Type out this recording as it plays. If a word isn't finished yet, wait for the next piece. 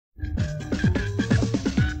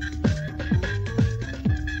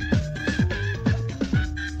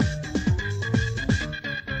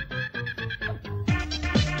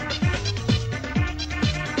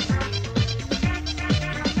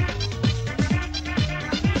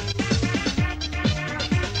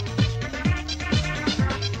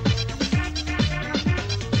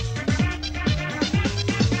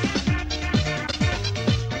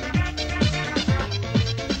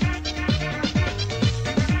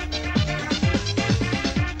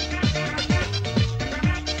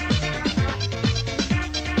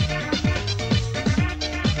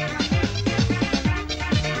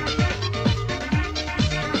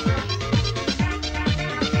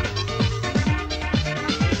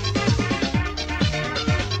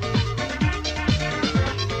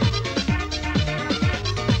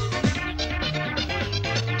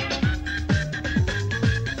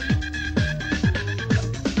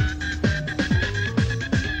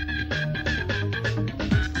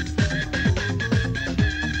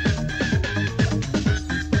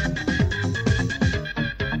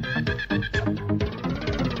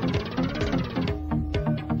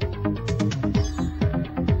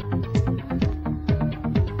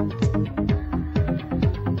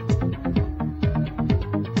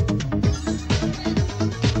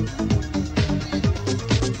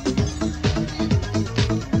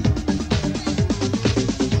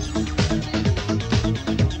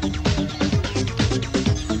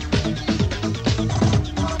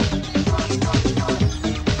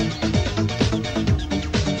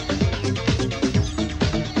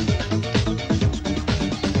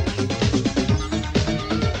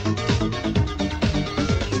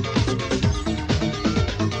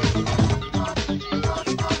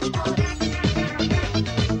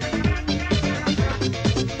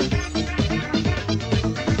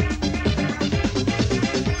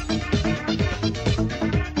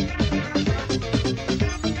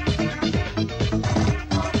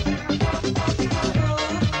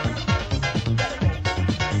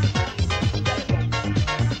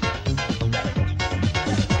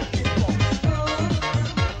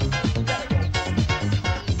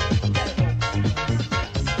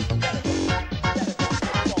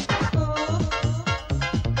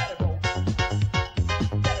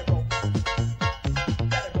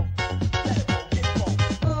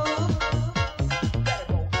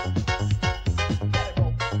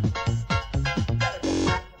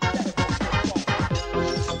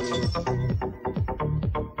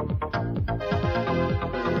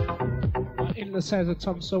the sounds of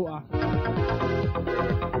Tom Salter.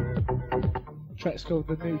 Track's called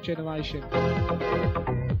The New Generation.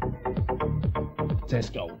 Let's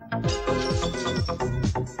go.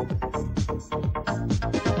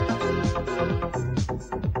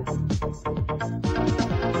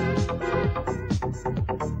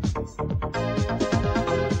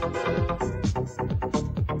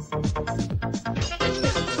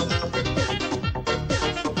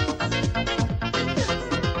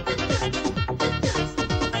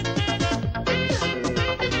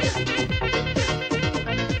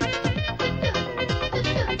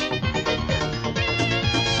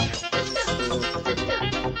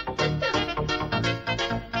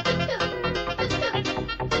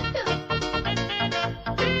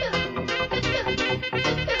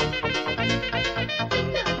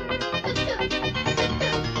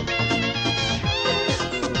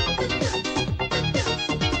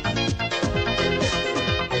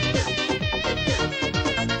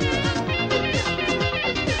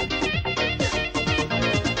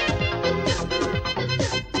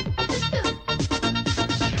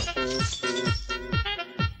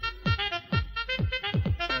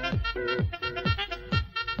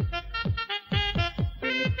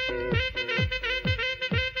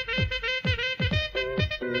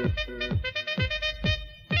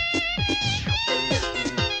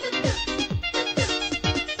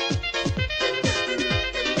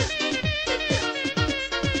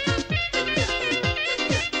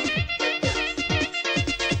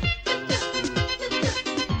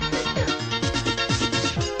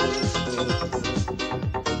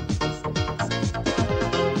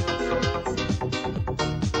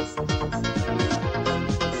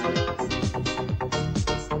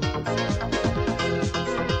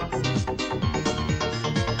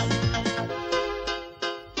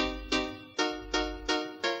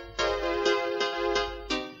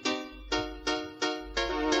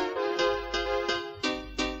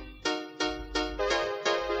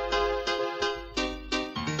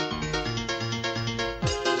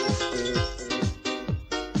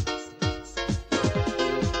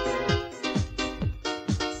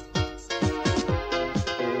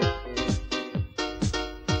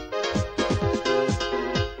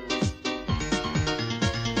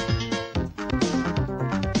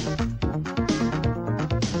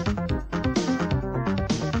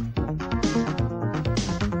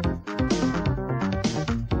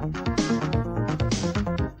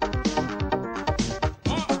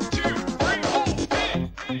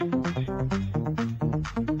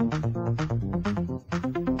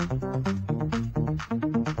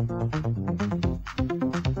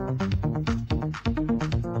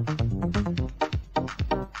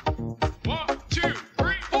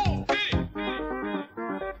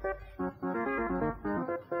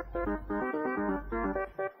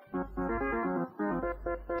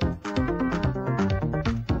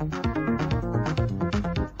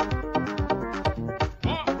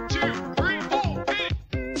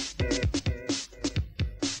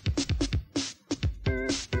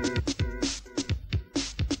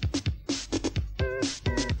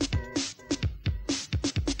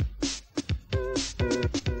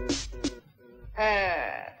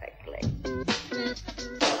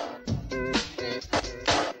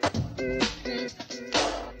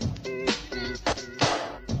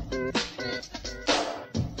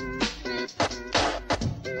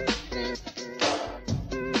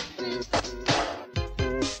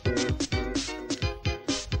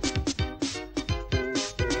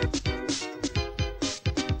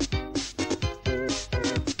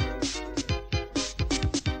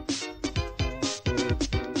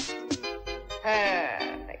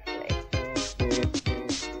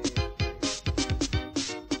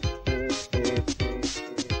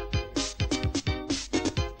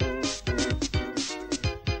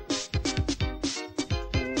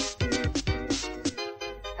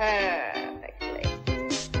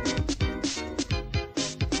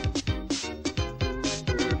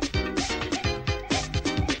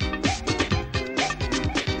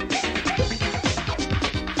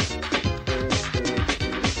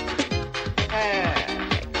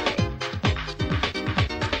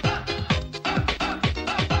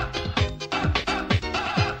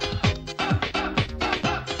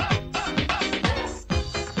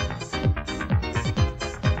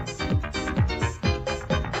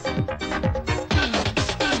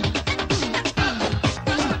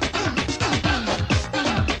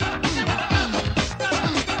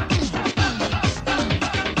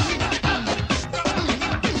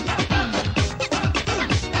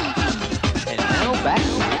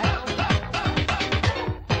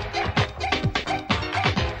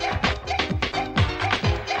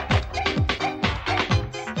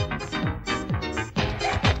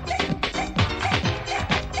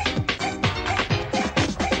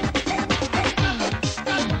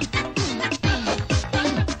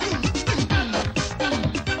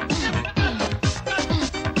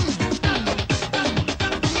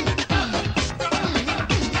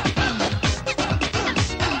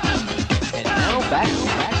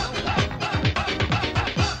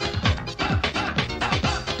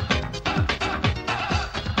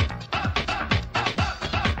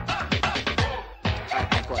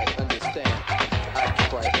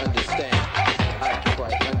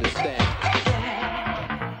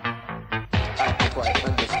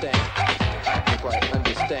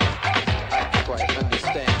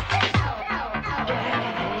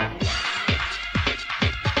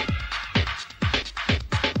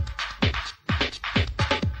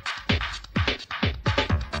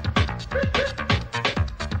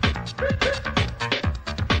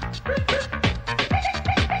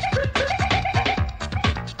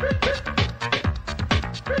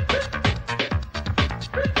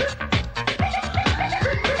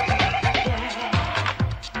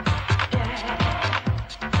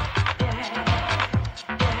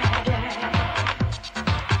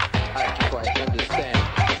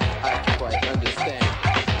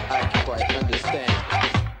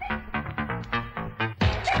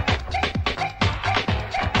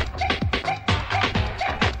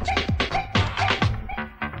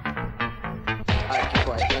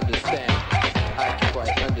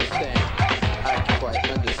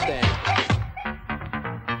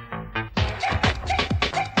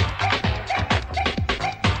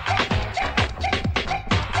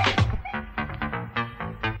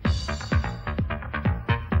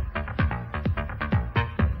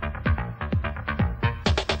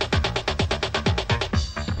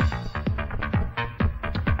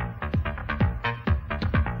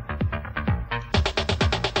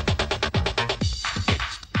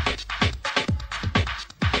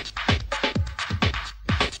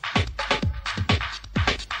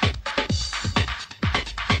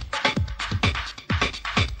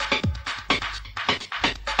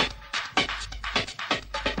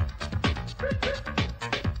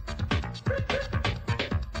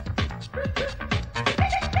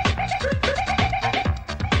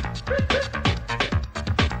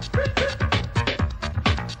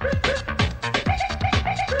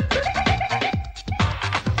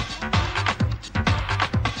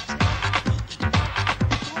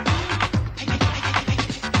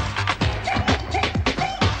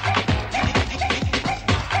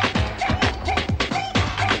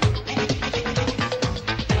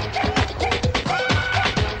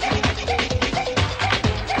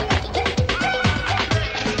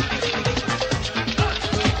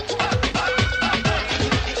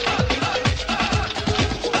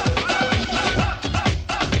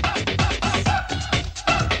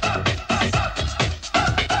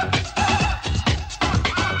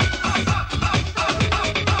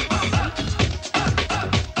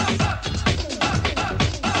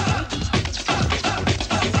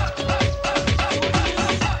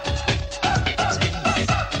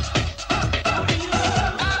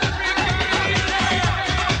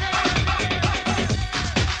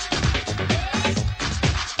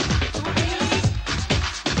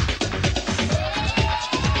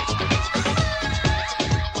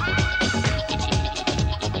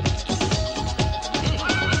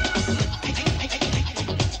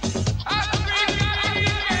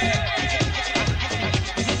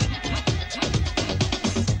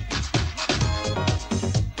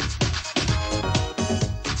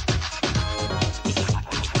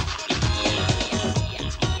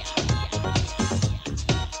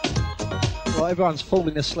 Everyone's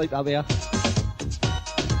falling asleep up here.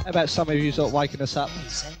 How about some of you sort of waking us up?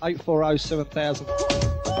 840 7000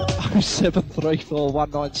 0734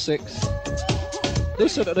 196.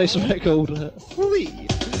 Listen to this record. 3.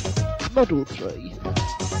 Model 3.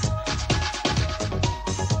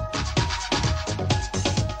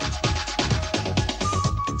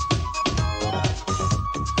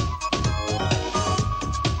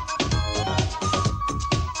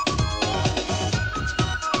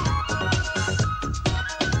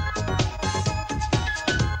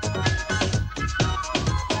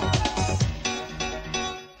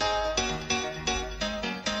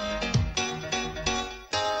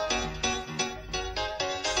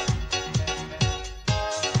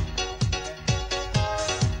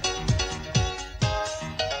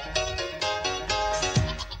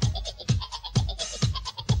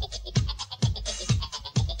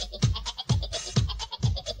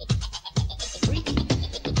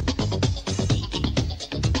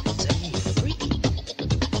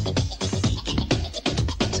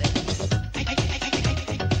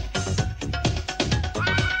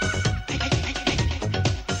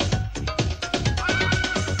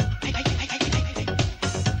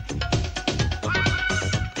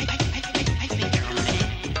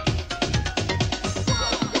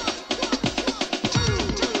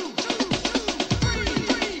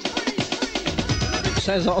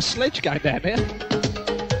 Sounds like a sledge going down there.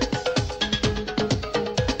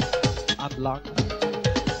 Unlung.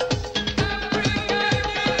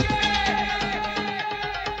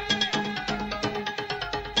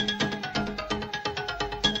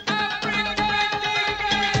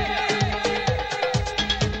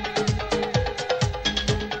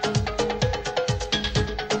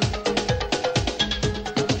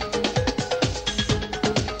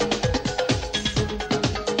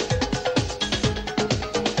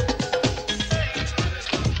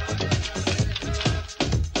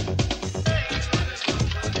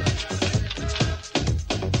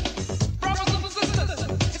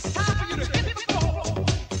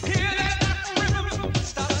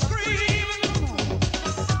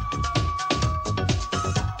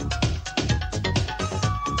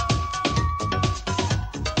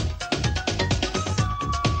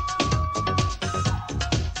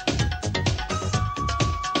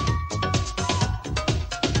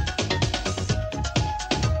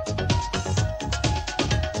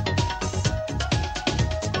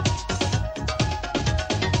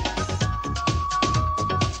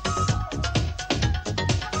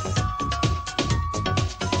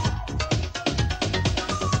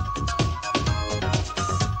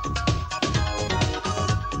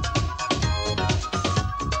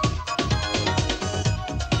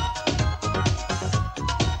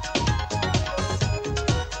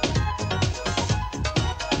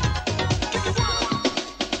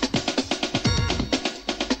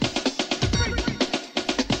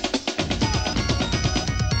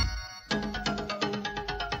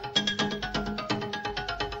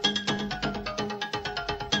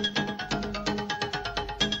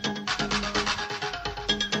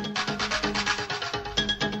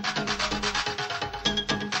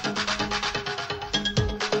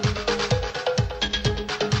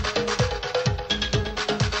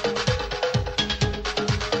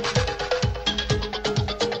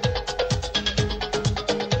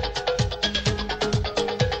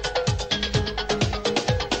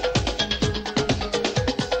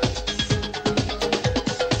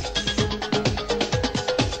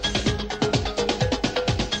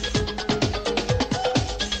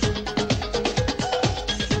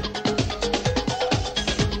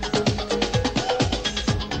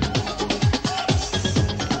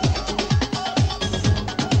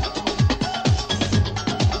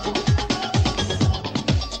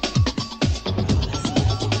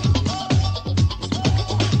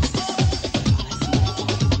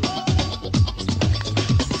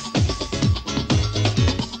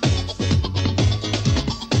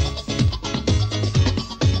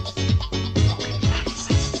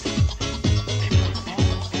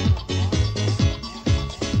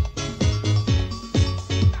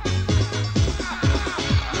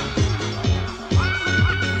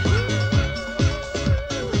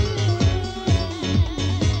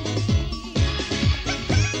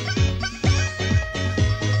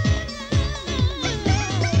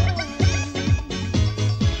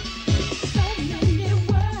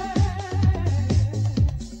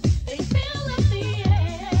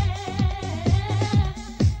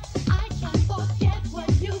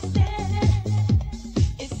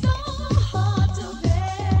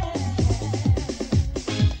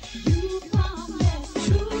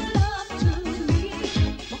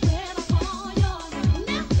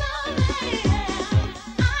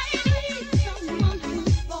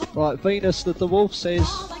 Right, Venus the Wolf says,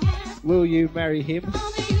 will you marry him?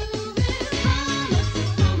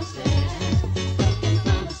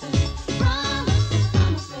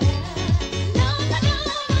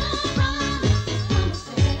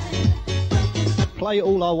 Play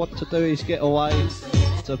All I Want to Do Is Get Away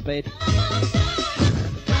to Bed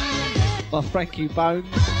by Frankie Bones.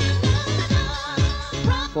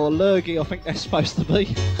 For Lurgy, I think that's supposed to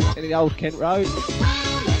be in the Old Kent Road.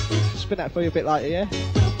 Spin that for you a bit later, yeah?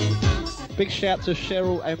 Big shout to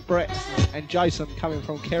Cheryl and Brett and Jason coming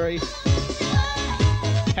from Kerry.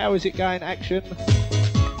 How is it going, Action?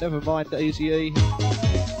 Never mind, Easy E.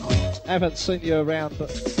 Haven't seen you around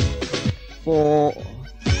for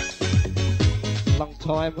a long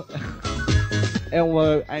time.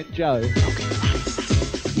 Elmo and Joe.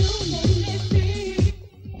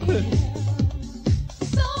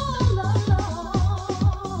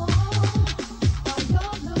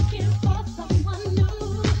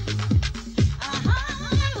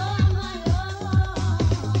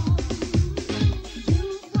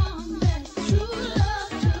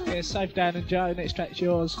 Safe down and Joe, next track's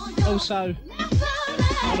yours. Also,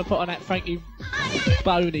 I want to put on that Frankie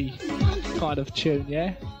Boney kind of tune,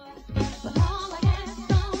 yeah?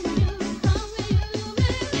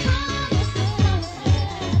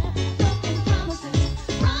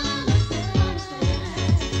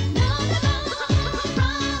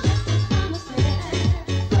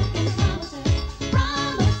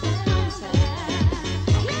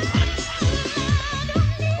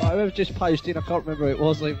 whoever just posted, I can't remember who it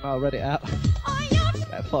was, even though I read it out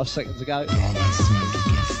about 5 seconds ago.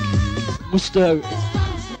 Must do.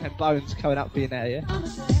 And Bones coming up for you now, yeah?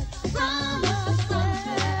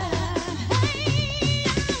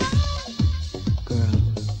 Girl,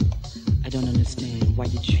 I don't understand why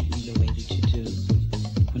you treat me the way that you do,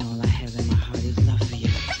 when all I have in my heart is love for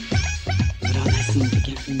you. But all I seem to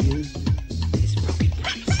get from you is broken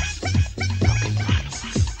promises. Broken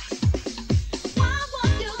promises. Why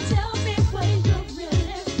won't you tell me what you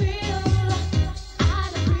really feel?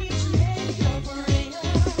 I'd appreciate your real.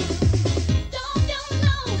 Don't you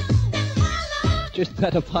know that my love? Just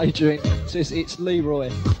had a page in. Says it's Leroy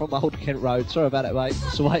from Old Kent Road. Sorry about it, mate.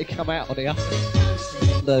 It's the way it come out on here.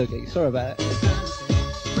 Lurgy. Sorry about it.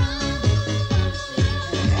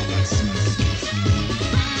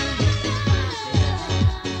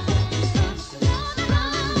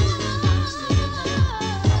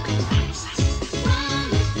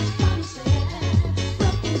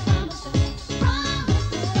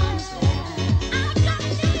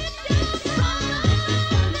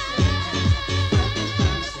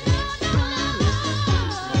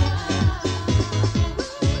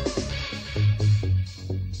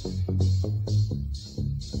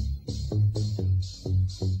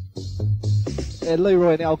 Yeah,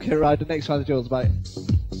 Leroy in the Old Kent Road. The next one's yours, mate.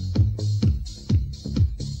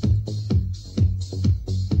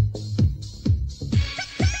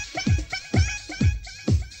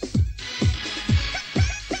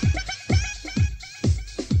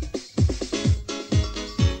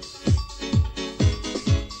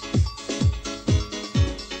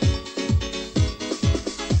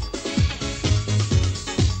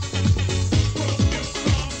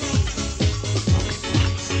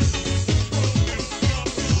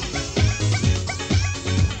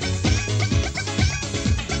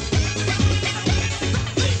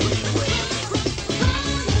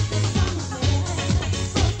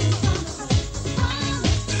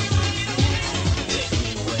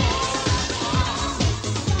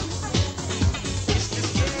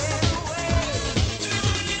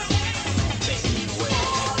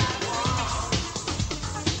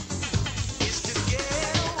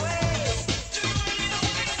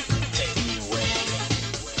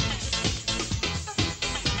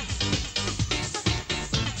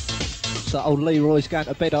 So old Leroy's going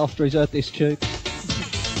to bed after he's heard this tune.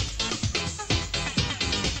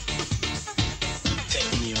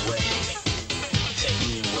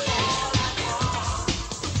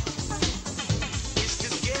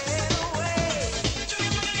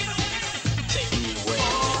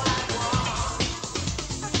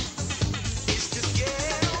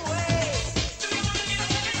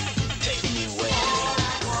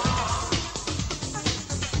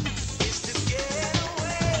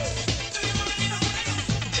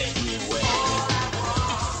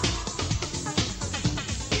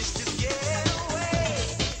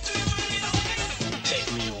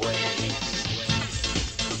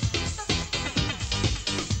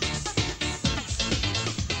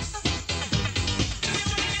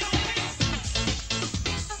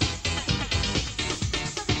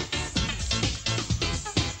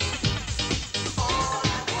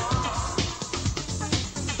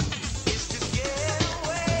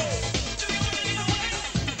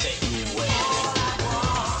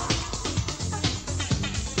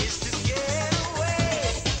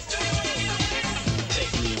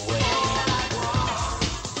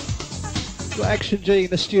 Action G in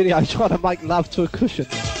the studio trying to make love to a cushion.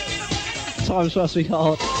 Times must be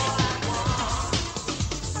hard.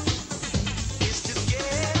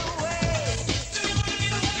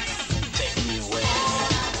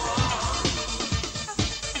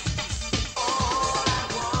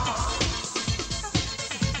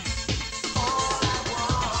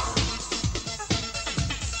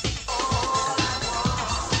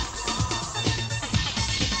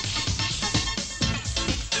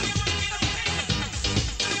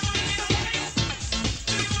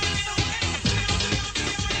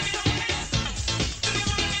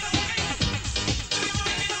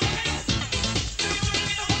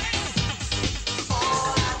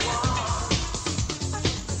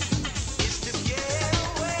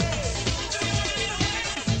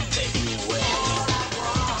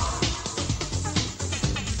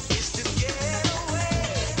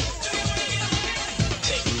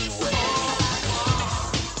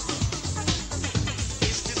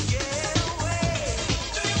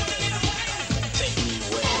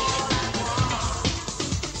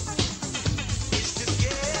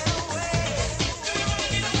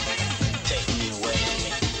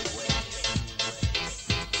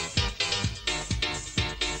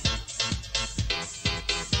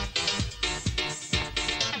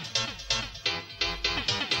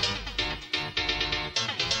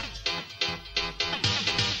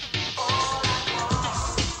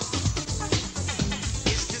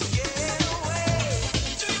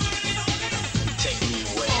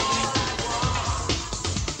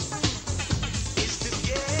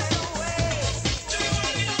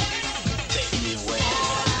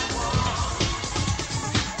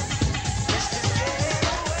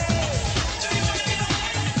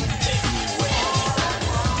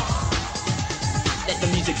 the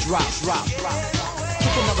music drops.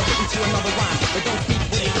 Kick another hit into another rhyme, but don't speak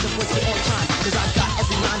when you the voice on time. Cause I got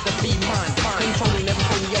every line to be mine. Controlling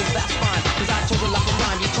everything, yo, that's fine. Cause I chose a life of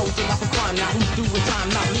rhyme, you chose a life of crime. Now who's doing time?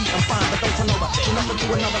 Not me, I'm fine. But don't turn over, turn up into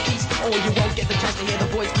another piece, or you won't get the chance to hear the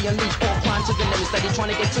voice be unleashed. Or climb to the limits that you're trying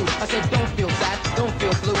to get to. I said don't feel sad, don't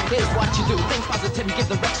feel blue. Here's what you do, think positive and give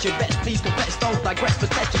the rest your best. Please confess, don't digress,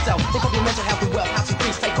 protect yourself. Think of your mental health and wealth, how to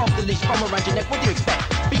increase. Take off the leash from around your neck, what do you expect?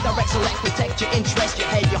 Be direct, select, protect your interest, your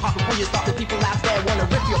head, your heart. Before you start, the people out there wanna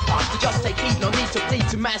rip your apart. So just take heed, no need to plead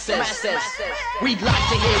to masses. We'd like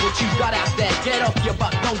to hear what you got out there. Get off your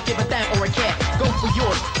butt, don't give a damn or a care. Go for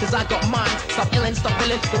yours, cause I got mine. Stop illin', stop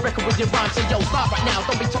filling the record with your rhyme. So yo, start right now,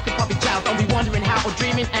 don't be talking puppy child. Don't be wondering how or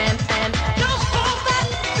dreaming and just hold that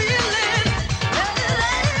feeling.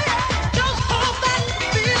 Just hold that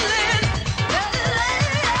feeling.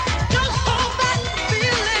 Just hold that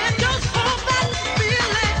feeling. Just hold that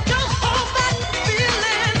feeling. Just hold that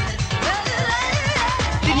feeling.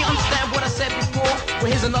 Did you understand what I said before? Well,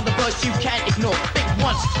 here's another verse you can't ignore. Think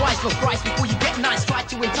once, twice, or thrice before you get nice. Try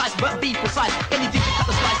to entice, but be precise. Any did you cut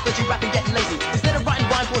the slice, but you rap and get lazy. Instead of writing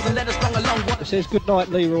rhyme pause and let us strong along. It says good night,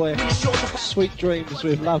 Leroy. Sweet dreams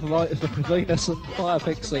with love, light, Venus and Fire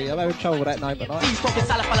Pixie. I'm having trouble with that name tonight.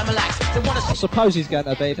 I suppose he's going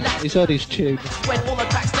to bed. He's heard his tune. When all the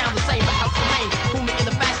tracks sound the same, but how to name? Pull me in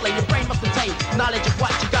the fast lane. Your brain must contain knowledge of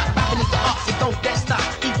what you got. Rapping is the art, so don't get stuck.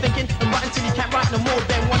 Keep thinking and write until you can't write no more.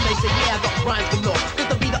 Then one day say, yeah, I got rhymes galore. Cause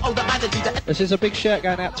to be the older either do that. This is a big shout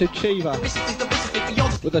going out to Chiva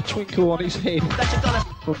with a twinkle on his head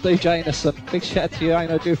from DJ Innocent. Big shout to you,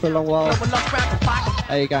 ain't no do for a long while.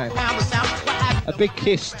 There you go. A big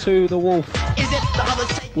kiss to the wolf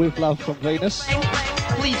with love from Venus.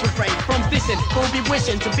 Please refrain from dissing, who'll be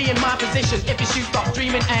wishing to be in my position. If you shoot, stop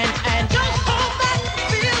dreaming and just hold that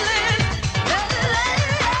feeling.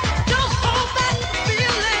 Just hold that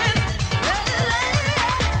feeling.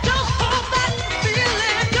 Just hold that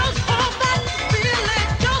feeling. Just hold that feeling.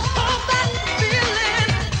 Just hold that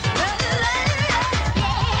feeling.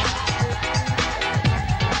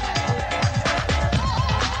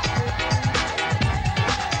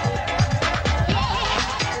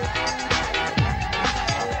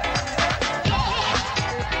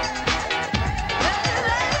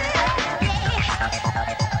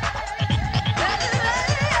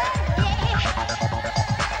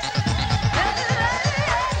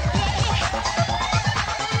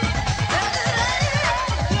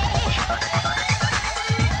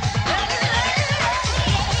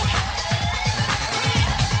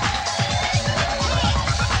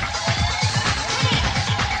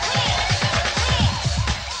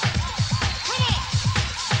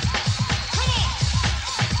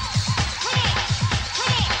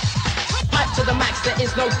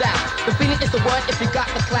 No doubt, the feeling is the word if you got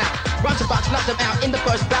the clout. Rhymes to box, knock them out in the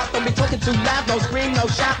first bout. Don't be talking too loud, no scream, no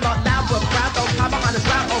shout. Not loud but proud, don't hide behind a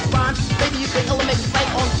shroud of rhyme. Maybe you can eliminate the play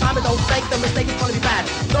on time, but don't fake the mistake, it's gonna be bad.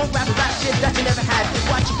 Don't rap about shit that you never had.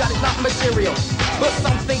 What you got is not material, but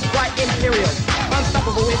something quite imperial.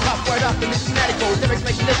 Unstoppable, hip hop, word up, and it's fanatical. Lyrics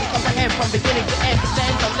make you listen, comprehend from beginning to end.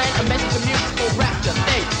 Stand on land, a message of musical rapture.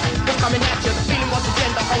 Hey, what's coming at you? The feeling once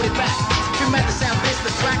again, don't hold it back. You meant the sound, this, the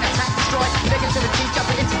track, attack, destroy. Negativity,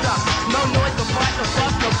 jumping into dust. No noise, no fight, no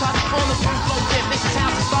fuss, no fuss. On the smooth flow, dip, this is how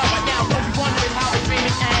to start right now. Don't be wondering how we're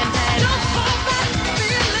dreaming and just hold that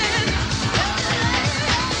feeling.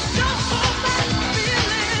 Just hold that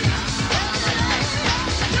feeling.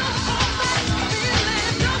 Just hold that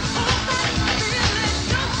feeling. Just hold that feeling.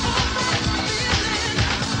 Just hold that feeling.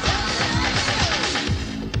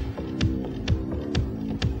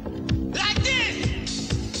 Like this.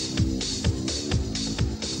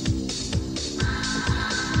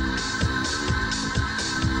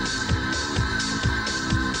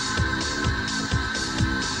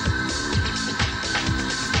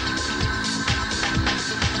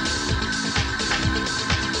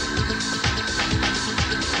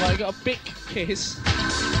 Well, I got a big kiss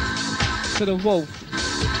to the wolf.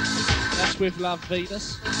 That's with love,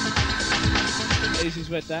 Venus. Easy's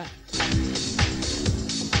read that.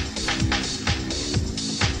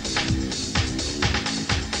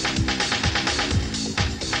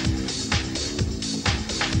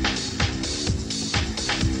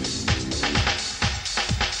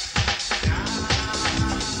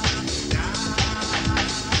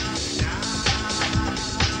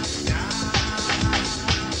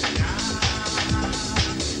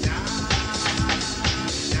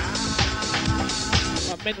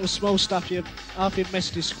 Mental small stuff after your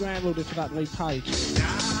message is scrambled into that lead page.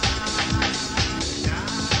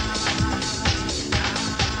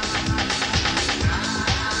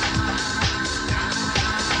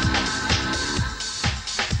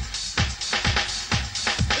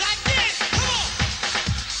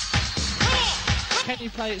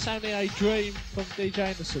 play It's Only a Dream from DJ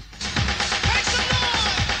Anderson.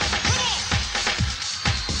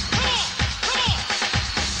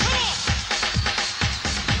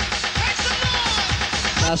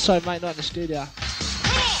 No, sorry mate, not in the studio.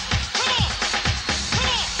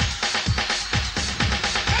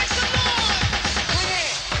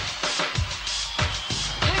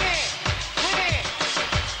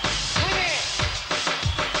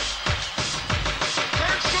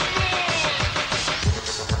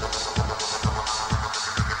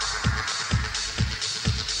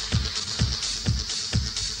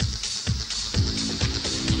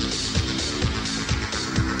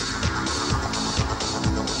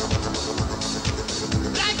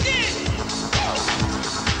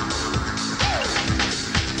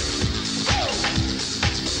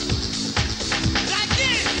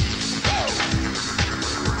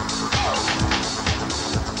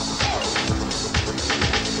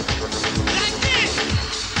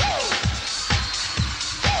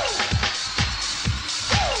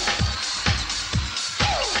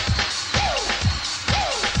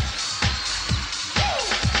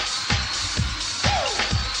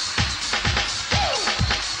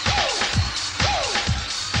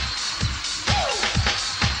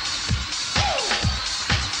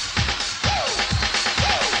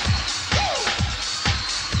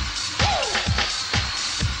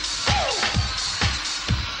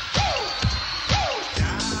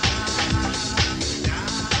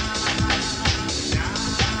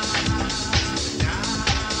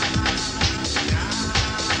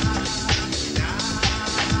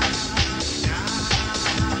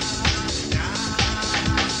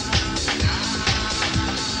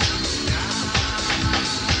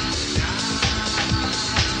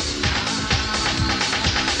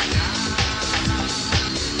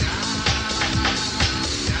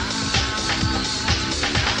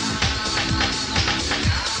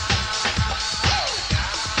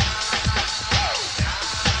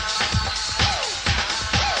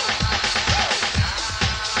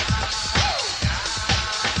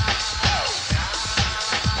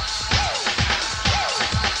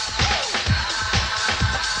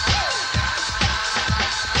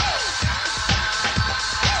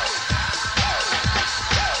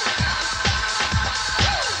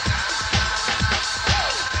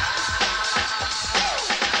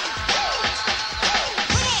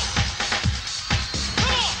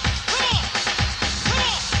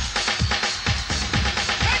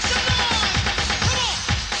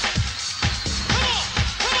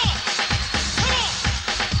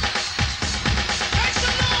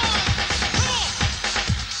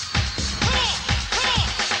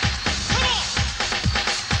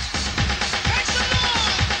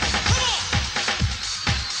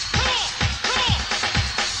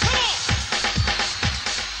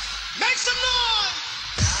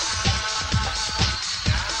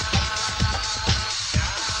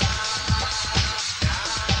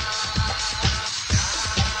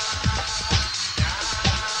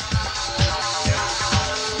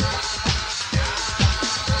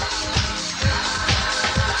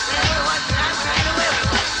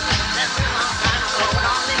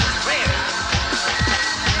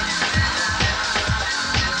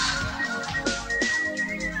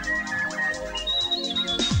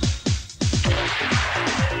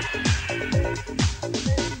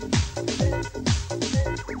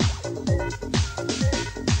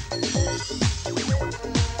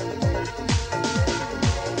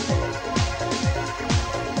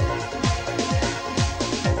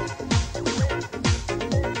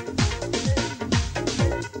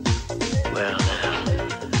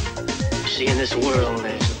 See, in this world,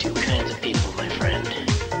 there's two kinds of people, my friend.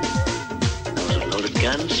 Those with loaded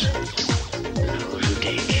guns, and those who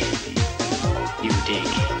dig. You dig.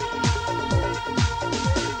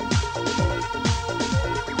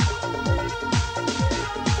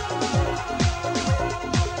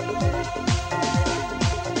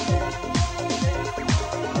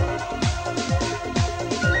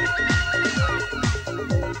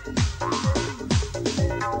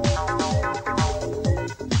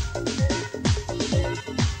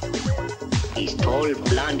 He's tall,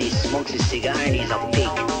 blonde, he smokes his cigar, and he's a pig.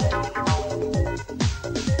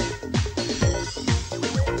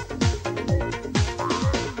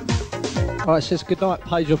 Alright, says good night,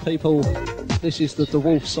 pager people. This is the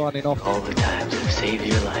Wolf signing off. All the times I've saved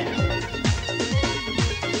your life.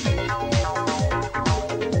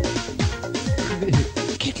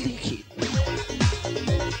 Get licky.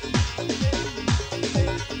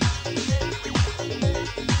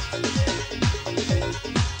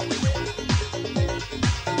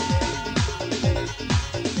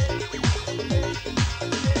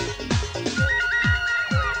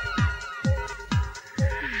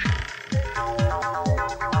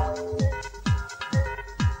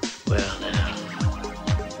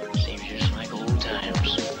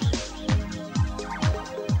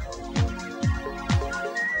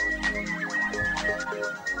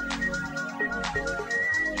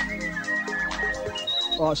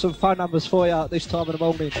 Right, some phone numbers for you at this time of the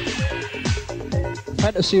morning.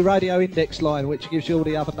 Fantasy Radio Index line, which gives you all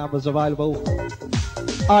the other numbers available.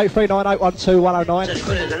 0839 812 109. As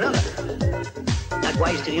good as another. Not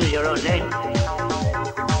wise to use your own name.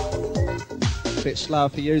 Bit slower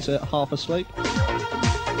for you at half asleep.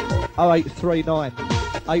 0839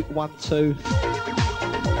 812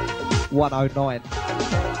 109.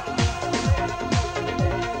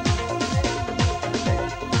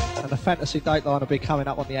 And the Fantasy Dateline will be coming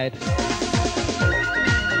up on the head.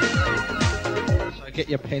 So get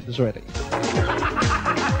your pens ready.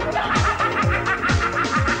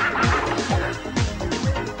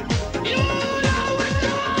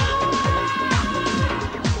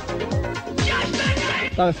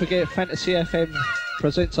 Don't forget, Fantasy FM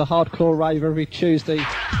presents a hardcore rave every Tuesday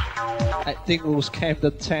at Dingwall's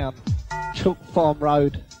Camden Town, Chalk Farm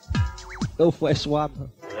Road, Northwest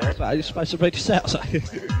 1. So you're supposed to read this out, so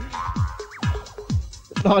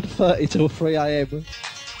 9:30 till 3 AM.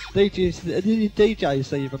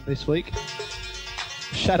 DJs even this week.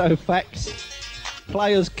 Shadow Fax,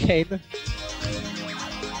 Players Ken,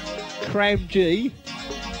 Cram G,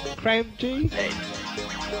 Hey,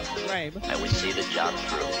 Cram, I would see the job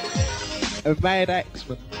through. and Mad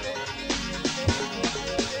Axeman.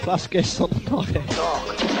 Plus guests on the night.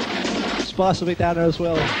 Talk. Spice will be down there as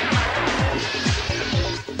well.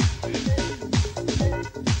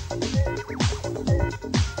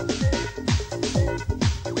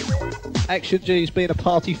 Action G's been a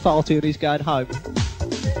party farty and he's going home.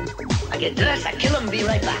 I get dressed, I kill him, be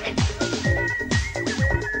right back.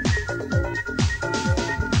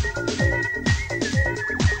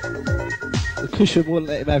 The cushion wouldn't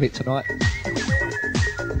let him have it tonight.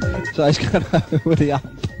 So he's going home with the up.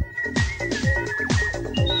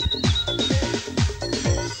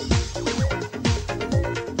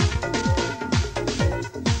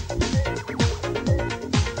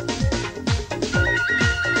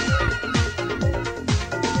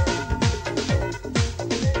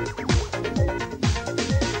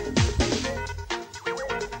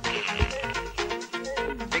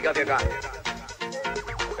 Pick up your gun.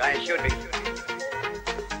 Try and shoot me.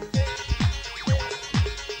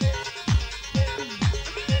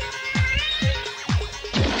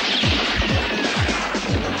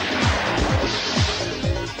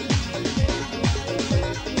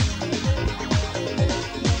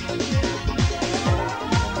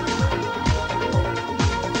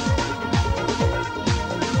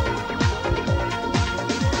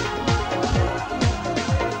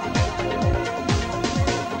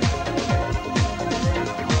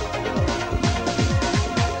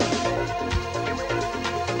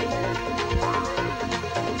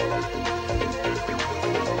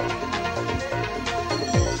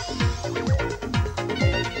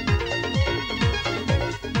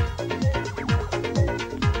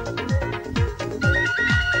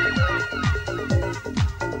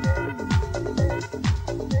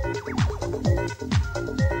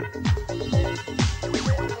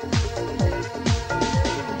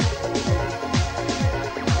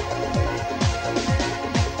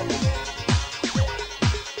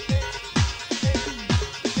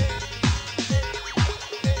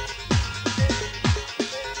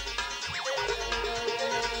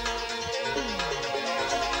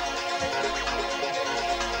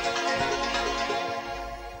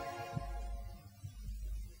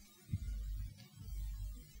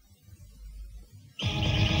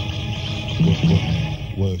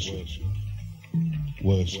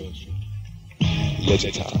 Worship.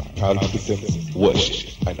 Legend Time proudly presents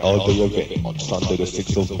Worship, an all-day event on Sunday the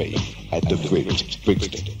 6th of May at the Bridge,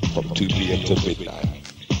 Brixton, from 2 p.m. to midnight.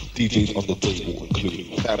 DJs on the table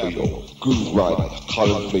include Fabio Grooverider,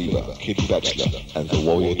 Colin Favor, Kid Bachelor, and the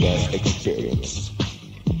Warrior Dance Experience.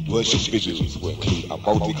 Worship visuals will include a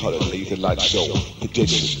multicolored laser light show,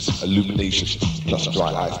 projections, illuminations, plus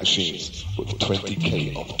dry ice machines with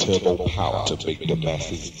 20k of turbo power to make the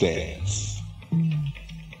masses dance.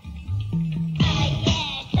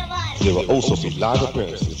 There will also be live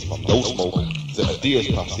appearances from No Smoke, the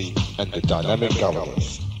Adidas Posse, and the Dynamic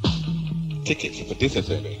Governors. Tickets for this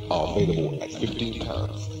event are available at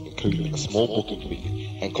 £15, including a small booking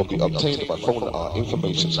fee, and can be obtained by phoning our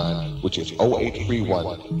information line, which is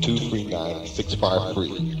 0831 239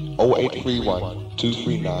 653. 0831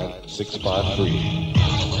 239 653.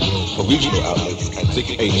 For regional outlets and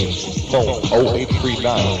ticket agents, phone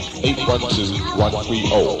 0839 812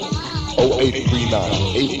 130.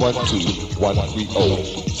 0839 812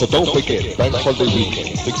 130. So don't forget, Bank Holiday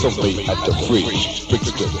Weekend, 6th of May at the Bridge,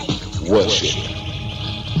 Brixton. Worship.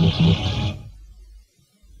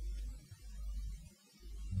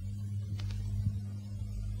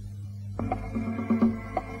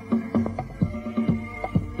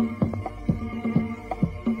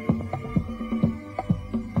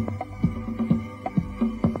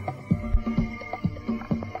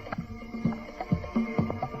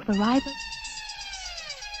 Grooverider.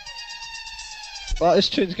 Right, this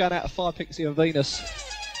tune's going out to Fire Pixie and Venus.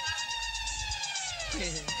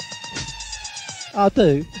 I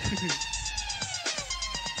do.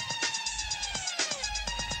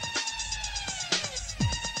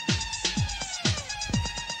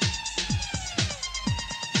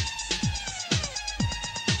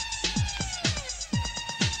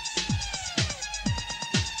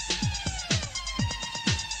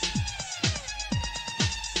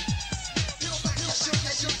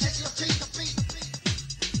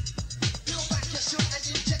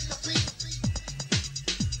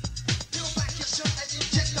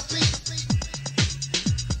 Check the beat.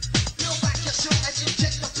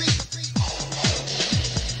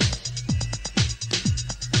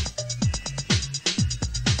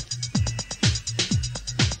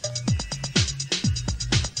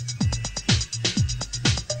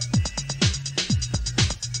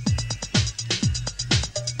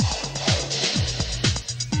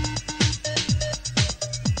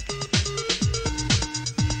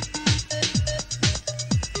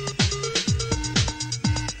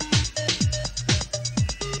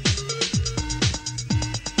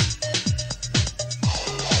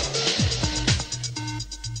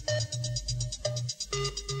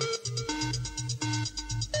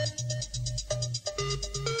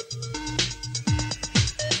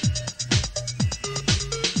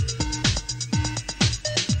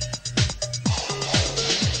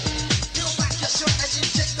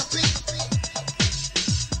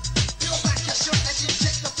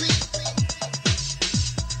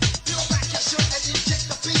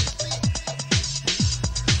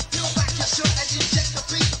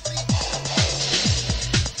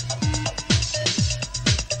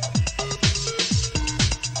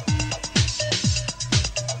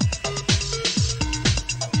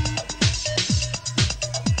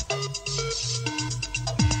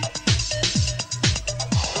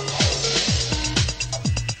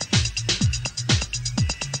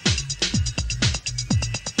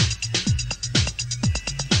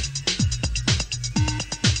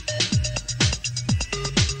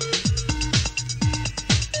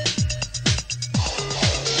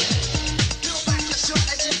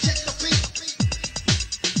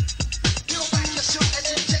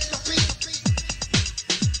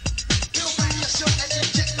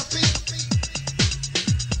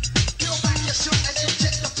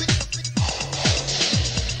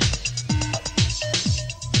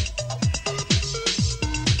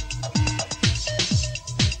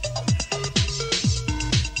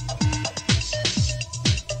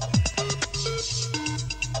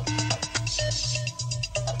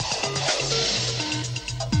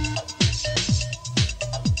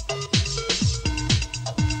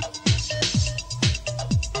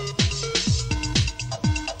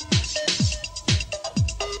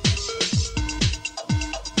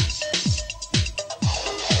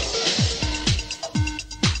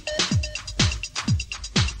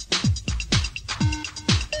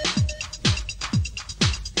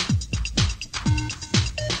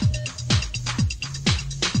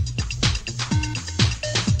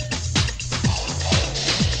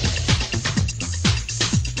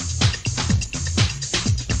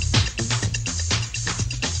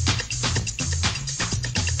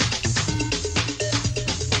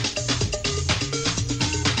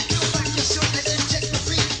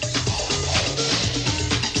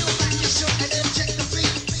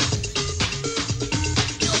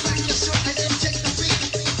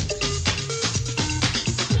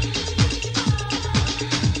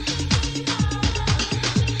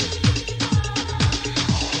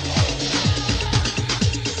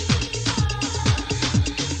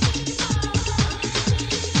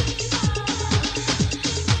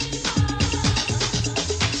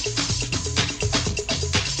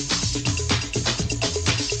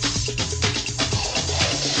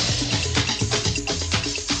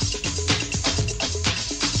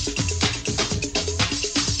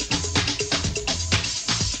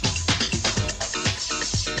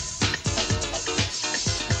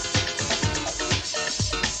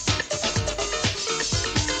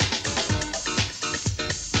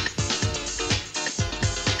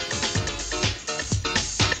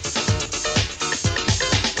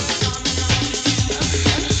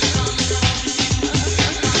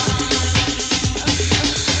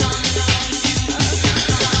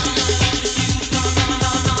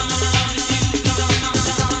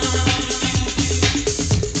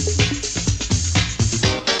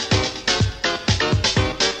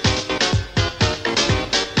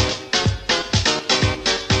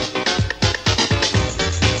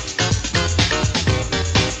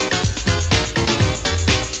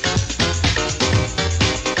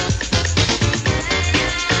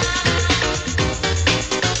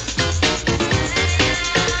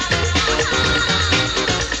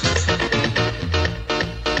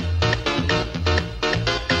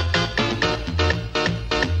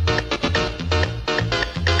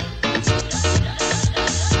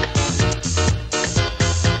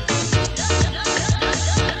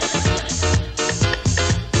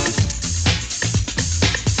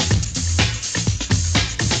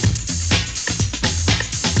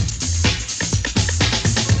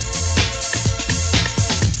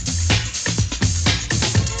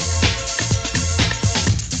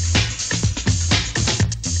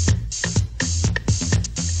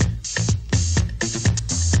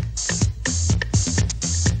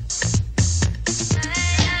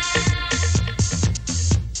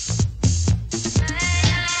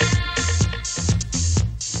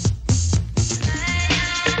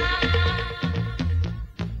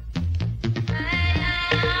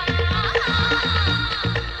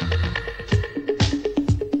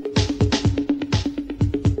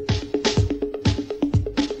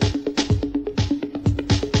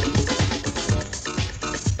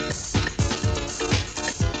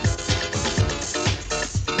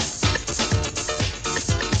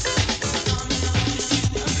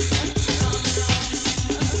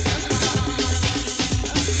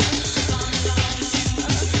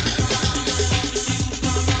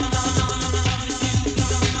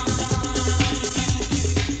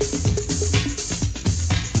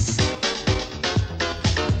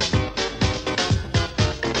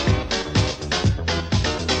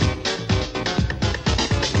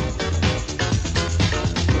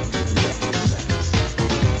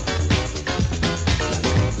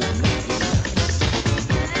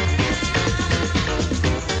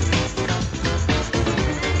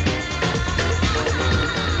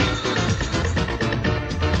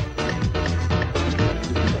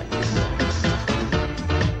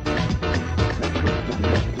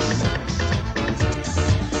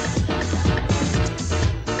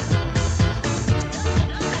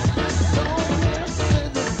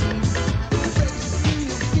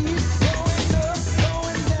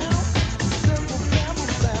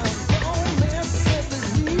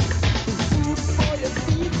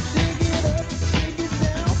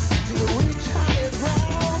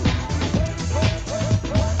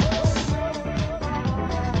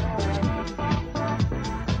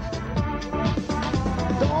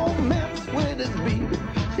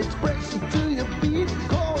 expression to your beat,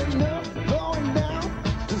 going up, going down,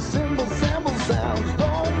 to cymbal, sample sounds.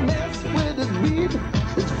 Don't mess with this beat,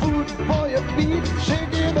 it's food for your feet.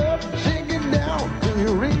 Shake it up, shake it down, till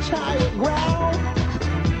you reach higher ground.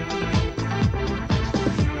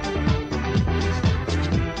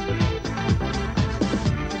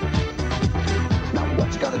 Now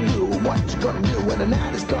what you gonna do when the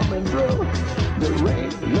night is coming through? There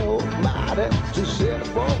ain't nobody to share the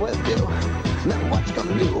floor with you. Now what you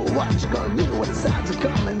gonna do when the sounds are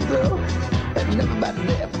coming through? And everybody's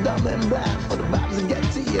there for dumb and blind for the vibes that get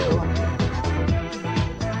to you.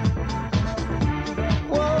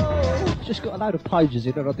 Whoa. Just got a load of pages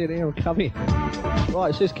in and I didn't hear them come in.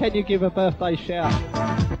 Right, it says, can you give a birthday shout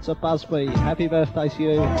to Busby? Happy birthday to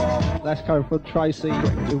you. That's coming from Tracy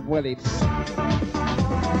in Welling.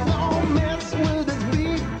 Don't mess with this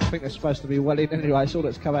beat. I think they're supposed to be Welling anyway, it's all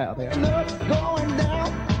that's come out of there. Going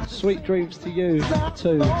down. Sweet dreams to you,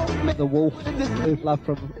 too, the wolf, with love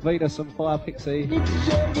from Venus and Fire Pixie.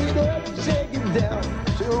 Shake it up, shake it down,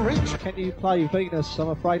 till reach. Can you play Venus? I'm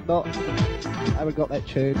afraid not. I haven't got that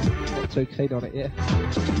tune, not too keen on it yet.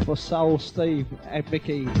 For Soul, Steve and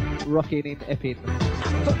Mickey, rocking in Epping.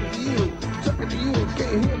 Talking to you,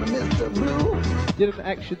 can't hear me, Mr. Blue. Didn't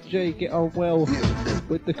Action G get on well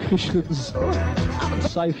with the cushions?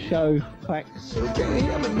 Safe show, facts. Can't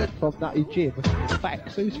hear me, Mr. From Nutty Jim.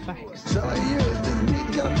 Facts, who's facts? So you, this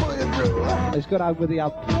beat gonna pull you through. He's got over the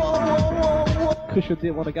ump. Cushion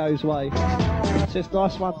didn't want to go his way. Says,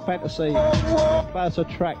 nice one, Fantasy. That's a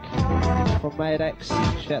track from Mad X.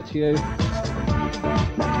 Shout to you.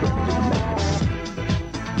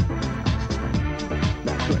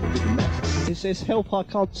 It says, help, I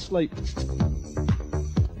can't sleep.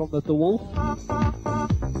 From the Wolf.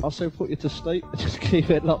 I'll soon put you to sleep. Just keep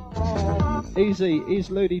it locked. Easy, is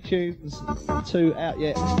Looney Tunes 2 out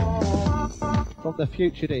yet? From the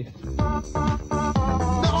Fugitive.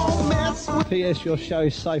 P.S. Your show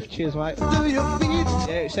is safe. Cheers, mate. Yeah,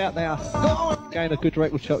 it's out now. Going a good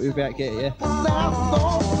record shop, you'll be able to get it, yeah?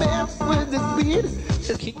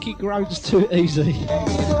 Kinky Groans Too Easy.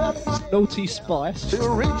 Naughty Spice.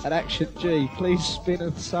 And Action G. Please spin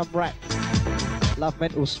us some rap. Love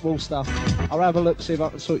mental small stuff. I'll have a look, see if I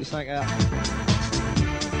can sort you something out.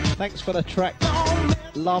 Thanks for the track.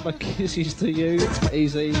 Llama Kisses to you.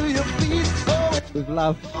 Easy. With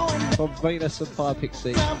love from Venus and Fire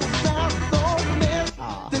Pixie.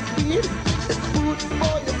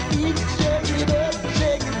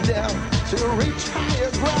 To reach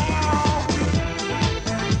higher ground.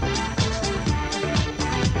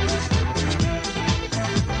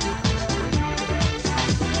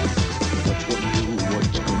 What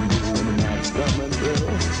you gonna do when the night's coming through?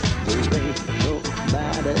 There ain't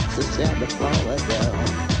nobody to set the floor down.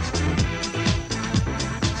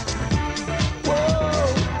 Whoa.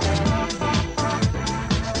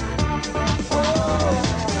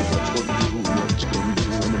 What you gonna do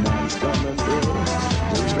when the night's coming through?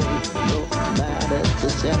 There ain't nobody to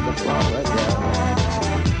set the floor down.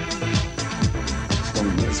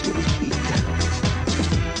 Don't mess with his beat.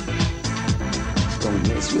 Don't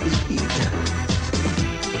mess with his beat.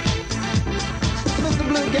 Mr.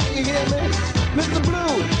 Blue, can you hear me? Mr. Blue!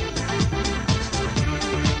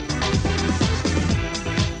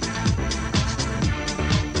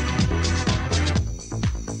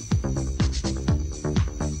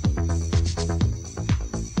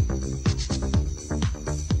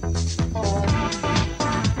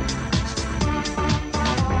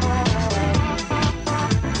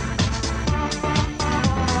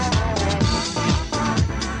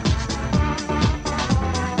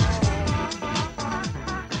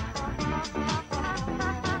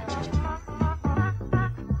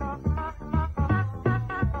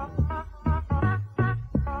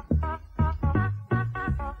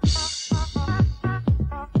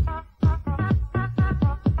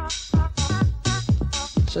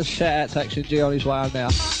 So shout out to Action G on his way home now.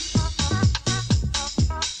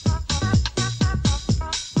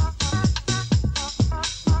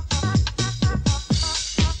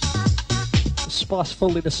 Spice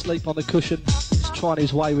falling asleep on the cushion. He's trying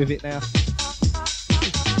his way with it now.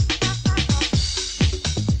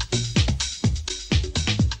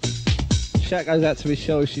 Shout goes out to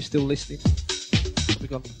Michelle if she's still listening. We've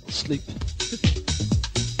gone to sleep.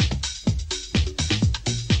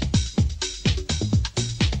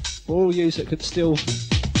 For all you that can still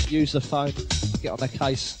use the phone, get on the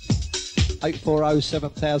case. 840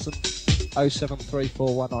 7000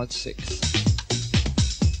 0734 196.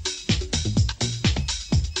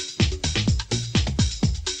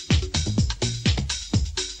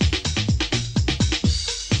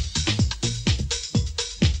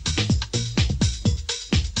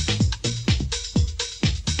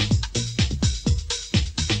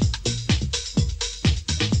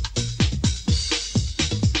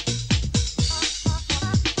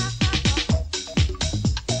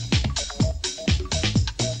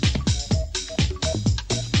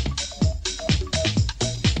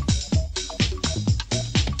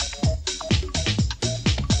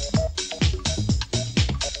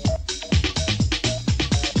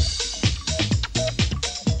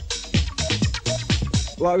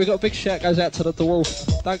 Right, we've got a big shout goes out to the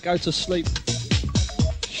dwarf. Don't go to sleep.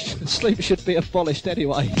 Sleep should be abolished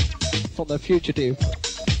anyway. From the fugitive.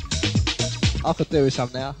 I could do with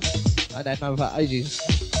some now. I don't know about ages.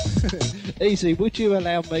 Easy, would you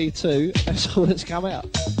allow me to? That's all that's come out.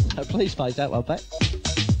 So please play that one back.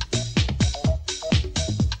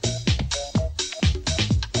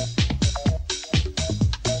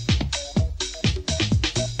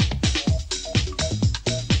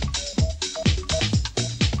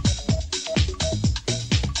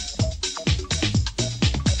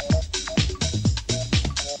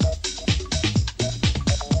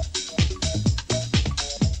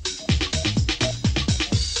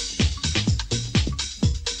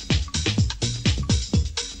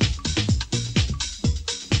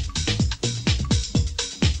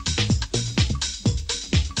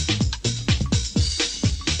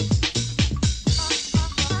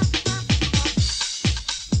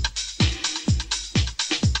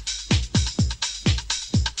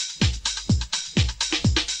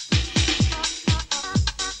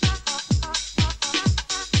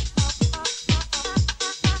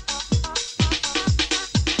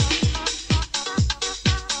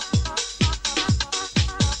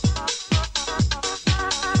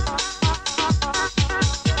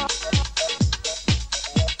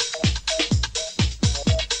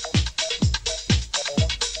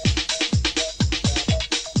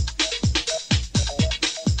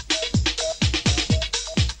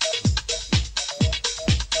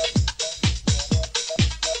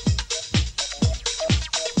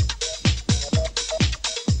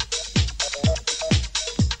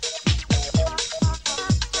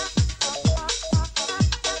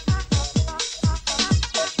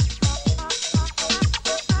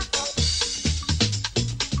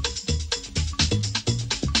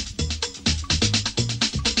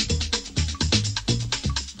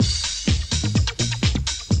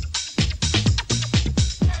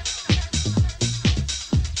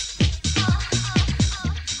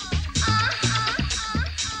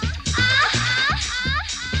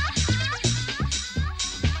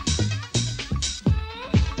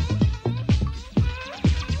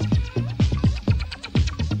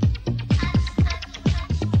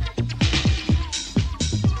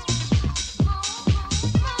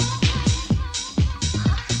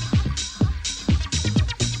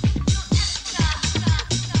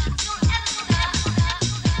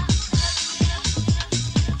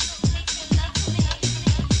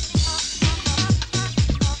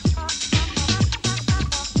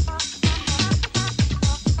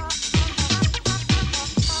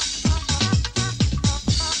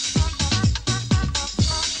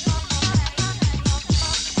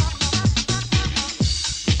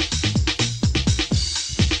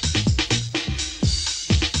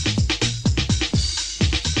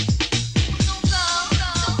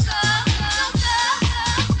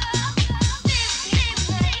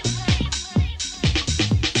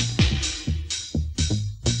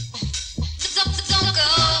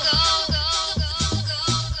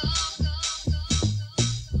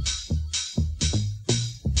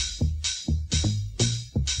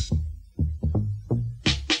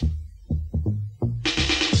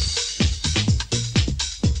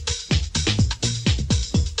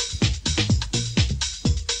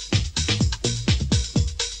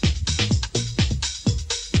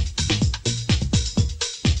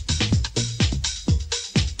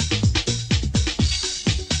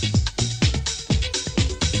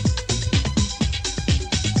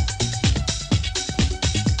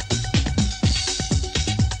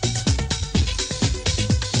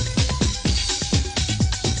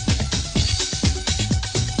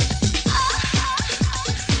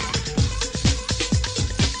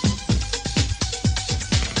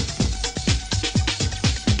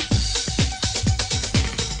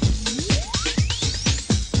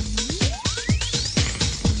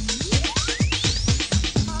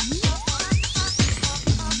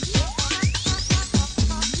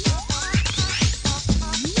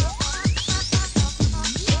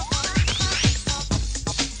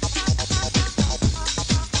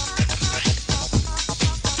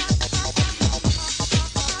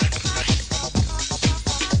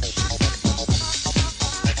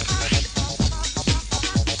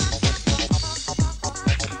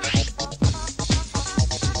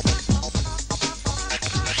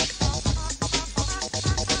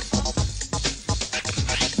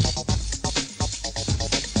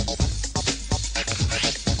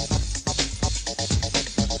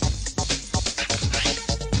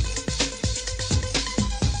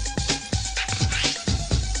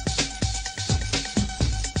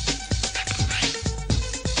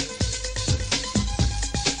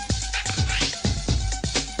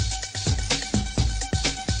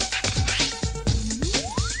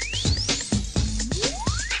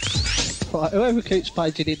 Right, whoever keeps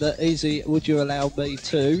paging in the easy, would you allow me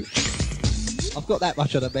to? I've got that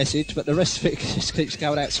much on the message, but the rest of it just keeps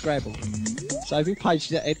going out scrambled. So if you page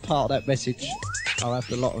the end part of that message, I'll have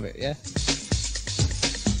the lot of it, yeah?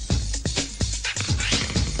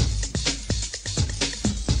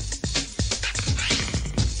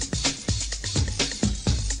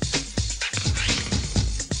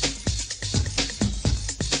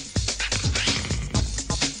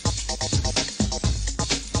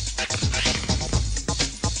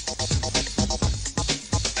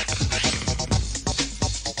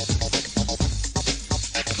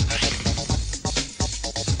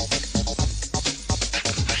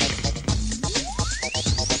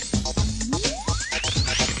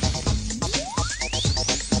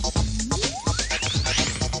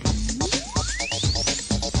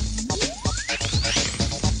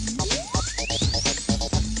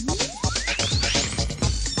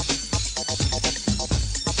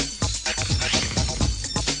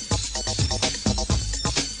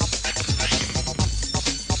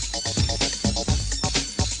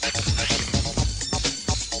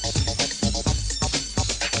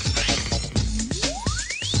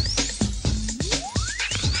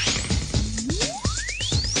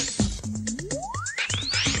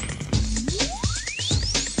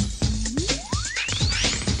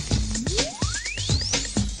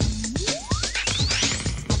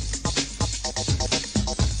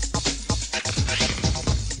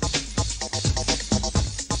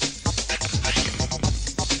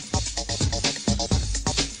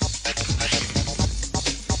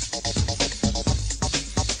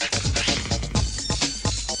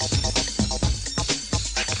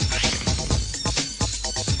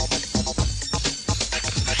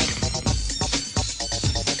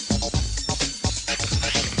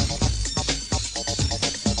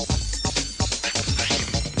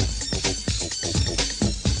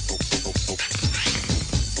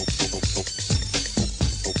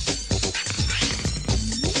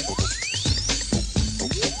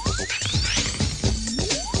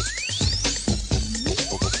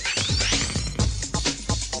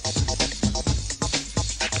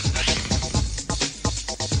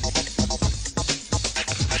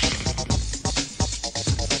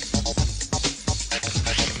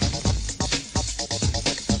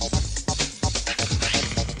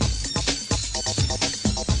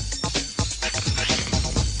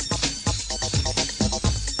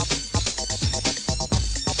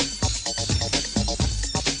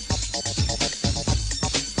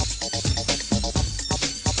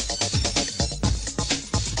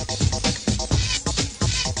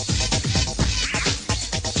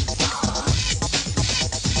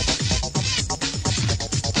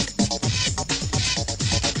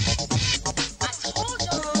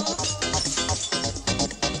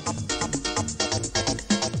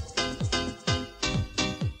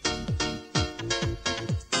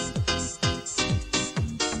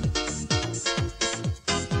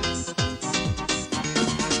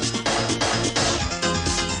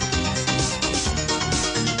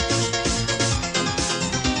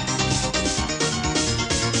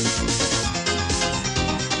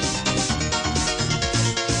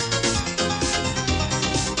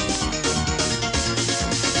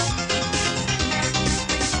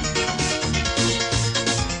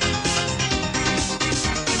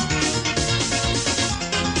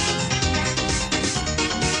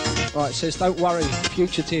 Right, says, don't worry,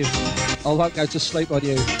 fugitive. I won't go to sleep on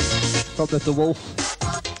you. From the Dwarf.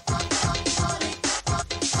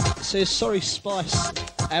 It says, sorry, Spice.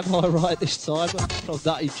 Am I right this time? From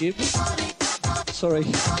Nutty Jim. Sorry,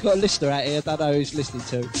 got a listener out here, don't know who's listening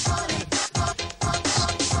to.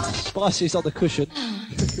 Spice is on the cushion,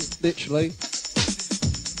 literally.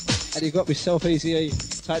 And you've got myself easy,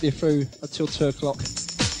 taking you through until 2 o'clock.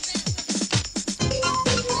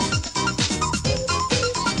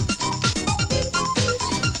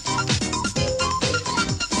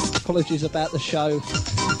 Apologies about the show.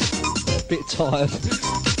 A bit tired.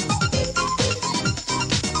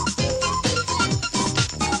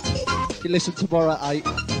 If you listen tomorrow at 8,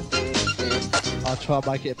 I'll try and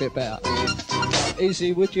make it a bit better.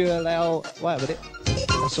 Easy, would you allow... Wait a minute.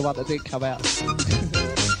 That's the one that didn't come out.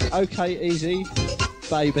 Okay, Easy,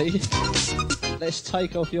 baby. Let's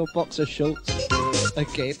take off your boxer shorts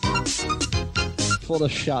again for the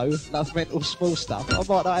show. That's mental small stuff. I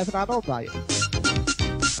might not have none on, mate.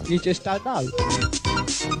 You just don't know.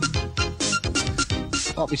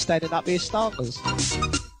 Might be standing up here starters.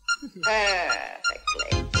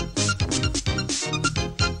 Perfectly.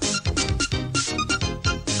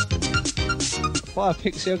 Fire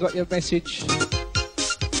Pixie, I got your message.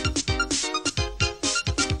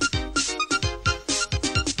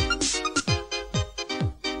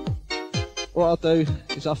 what I'll do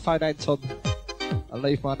is I'll phone Anton and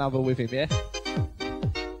leave my number with him, yeah?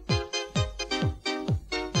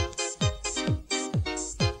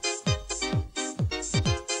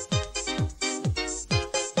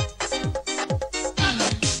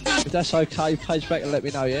 If that's okay, page back and let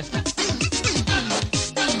me know, yeah?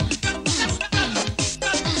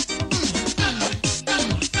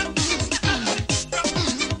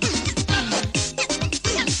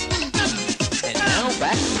 And now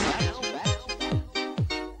back.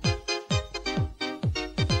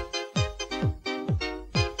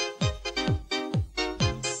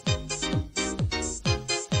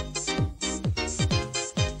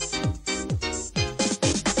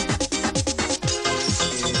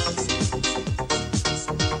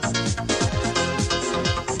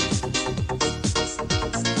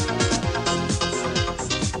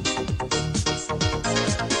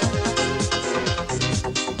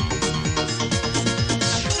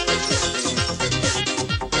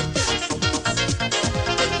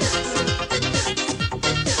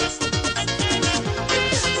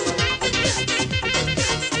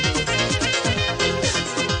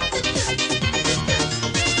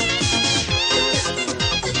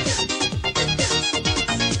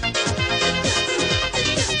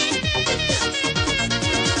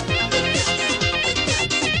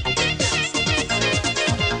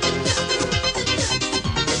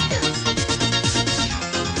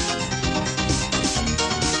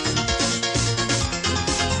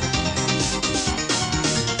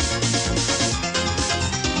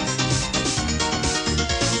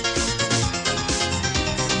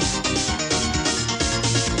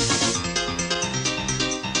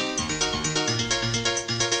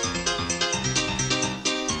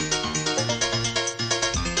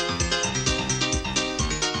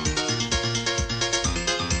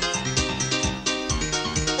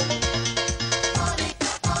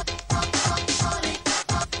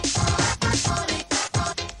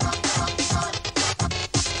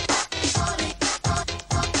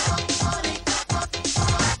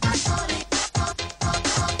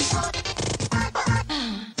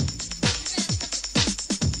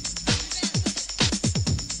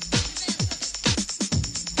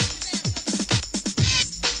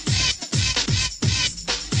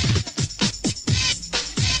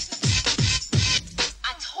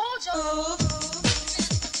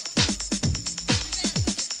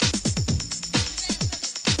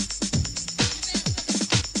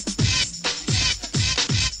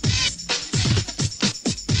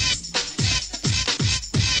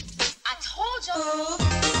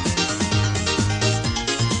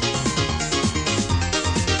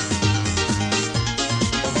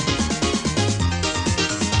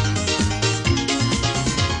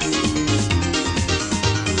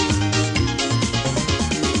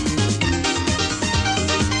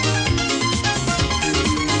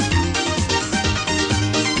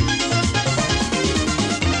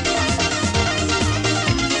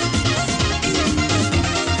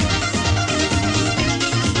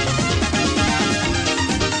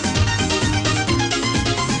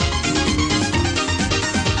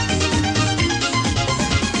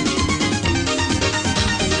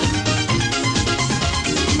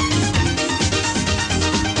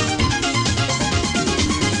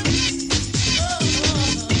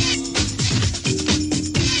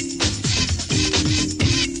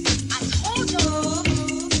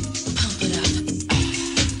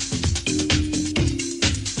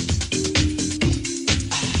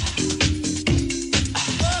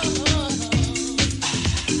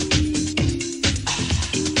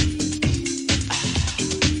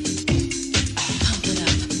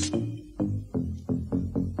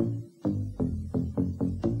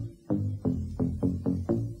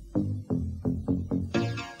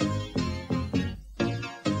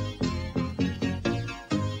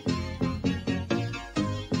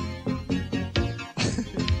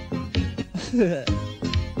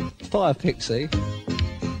 Fire Pixie?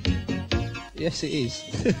 Yes, it is.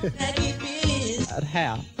 And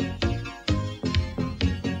how?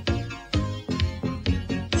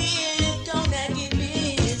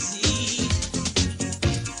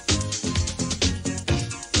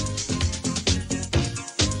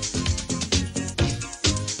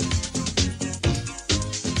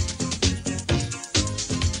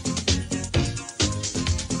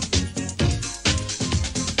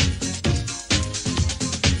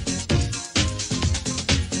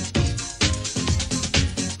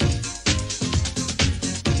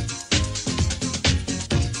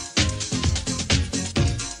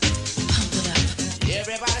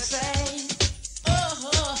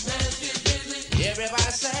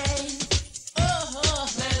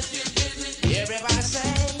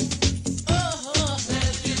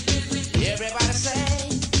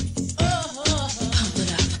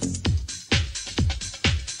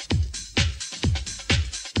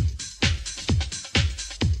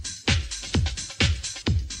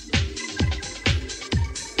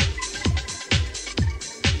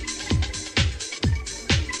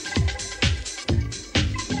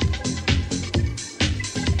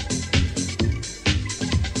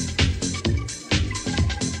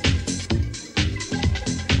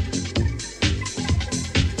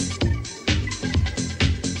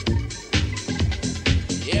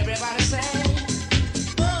 Everybody say,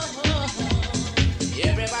 oh, oh, oh.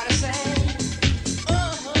 Everybody say, oh,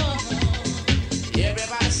 oh, oh.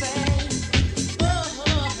 Everybody say, oh,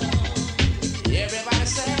 oh, oh. Everybody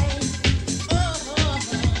say, oh, oh,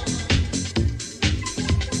 oh.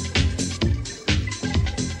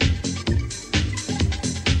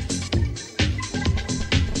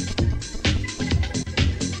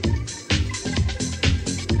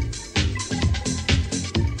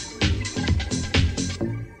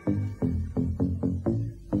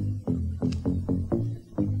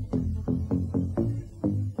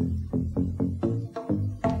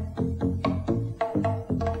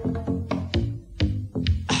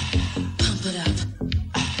 Pump it up,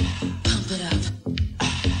 pump it up, pump it up,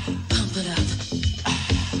 pump it up,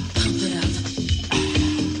 pump it up,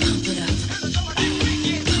 pump it up, pump it up.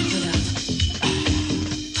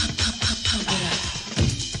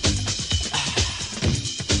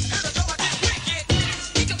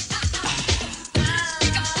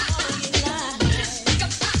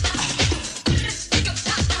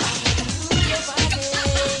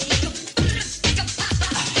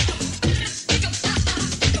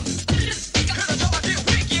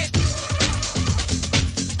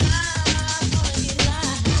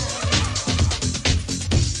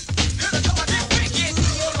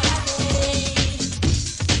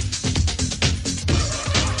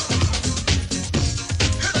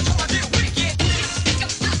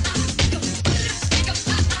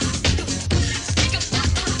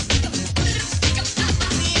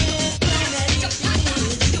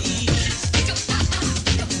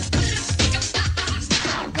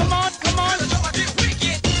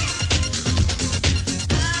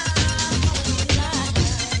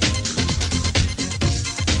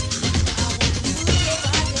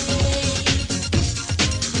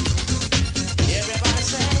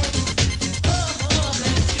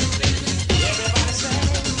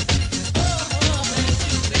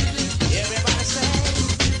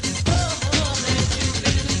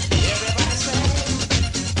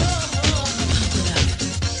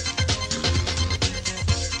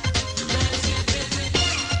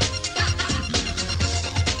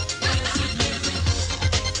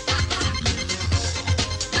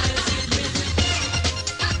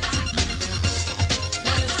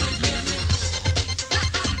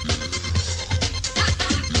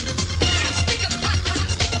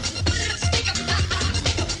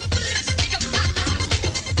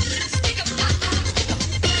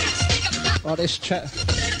 Oh, this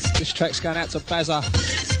track's going out to Bazza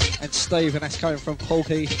and Steve, and that's coming from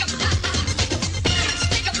Porky.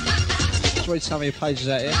 Let's read some of your pages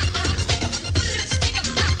out here.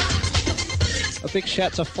 A big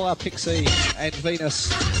shout to Fire Pixie and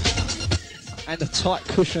Venus and the Tight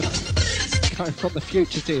Cushion coming from the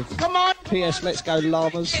Fugitive. Come on! P.S. Let's go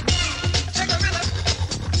Llamas.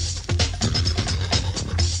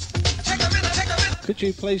 Could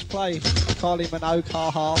you please play Kylie Minogue,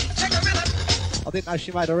 Ha Ha? I didn't know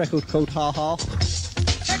she made a record called Ha Ha.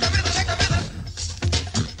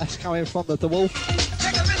 That's coming from the DeWolf.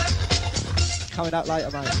 Coming up later,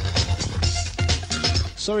 mate.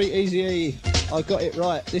 Sorry, Easy E. I got it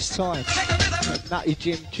right this time. Nutty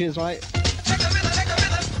Jim, cheers, mate.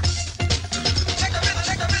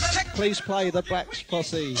 Please play the Blacks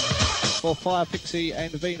Posse for Fire Pixie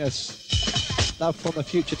and Venus. Love from the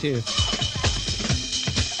Fugitive.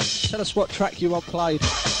 Tell us what track you want played,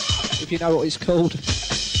 if you know what it's called. I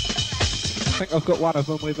think I've got one of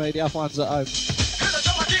them with me, the other one's at home.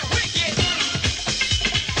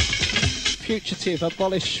 Fugitive,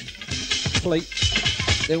 abolish fleet,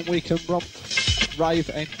 then we can romp, rave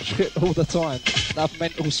and trip all the time. Love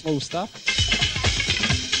mental small stuff.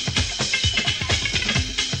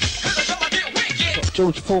 Got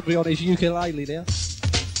George Formby on his ukulele there.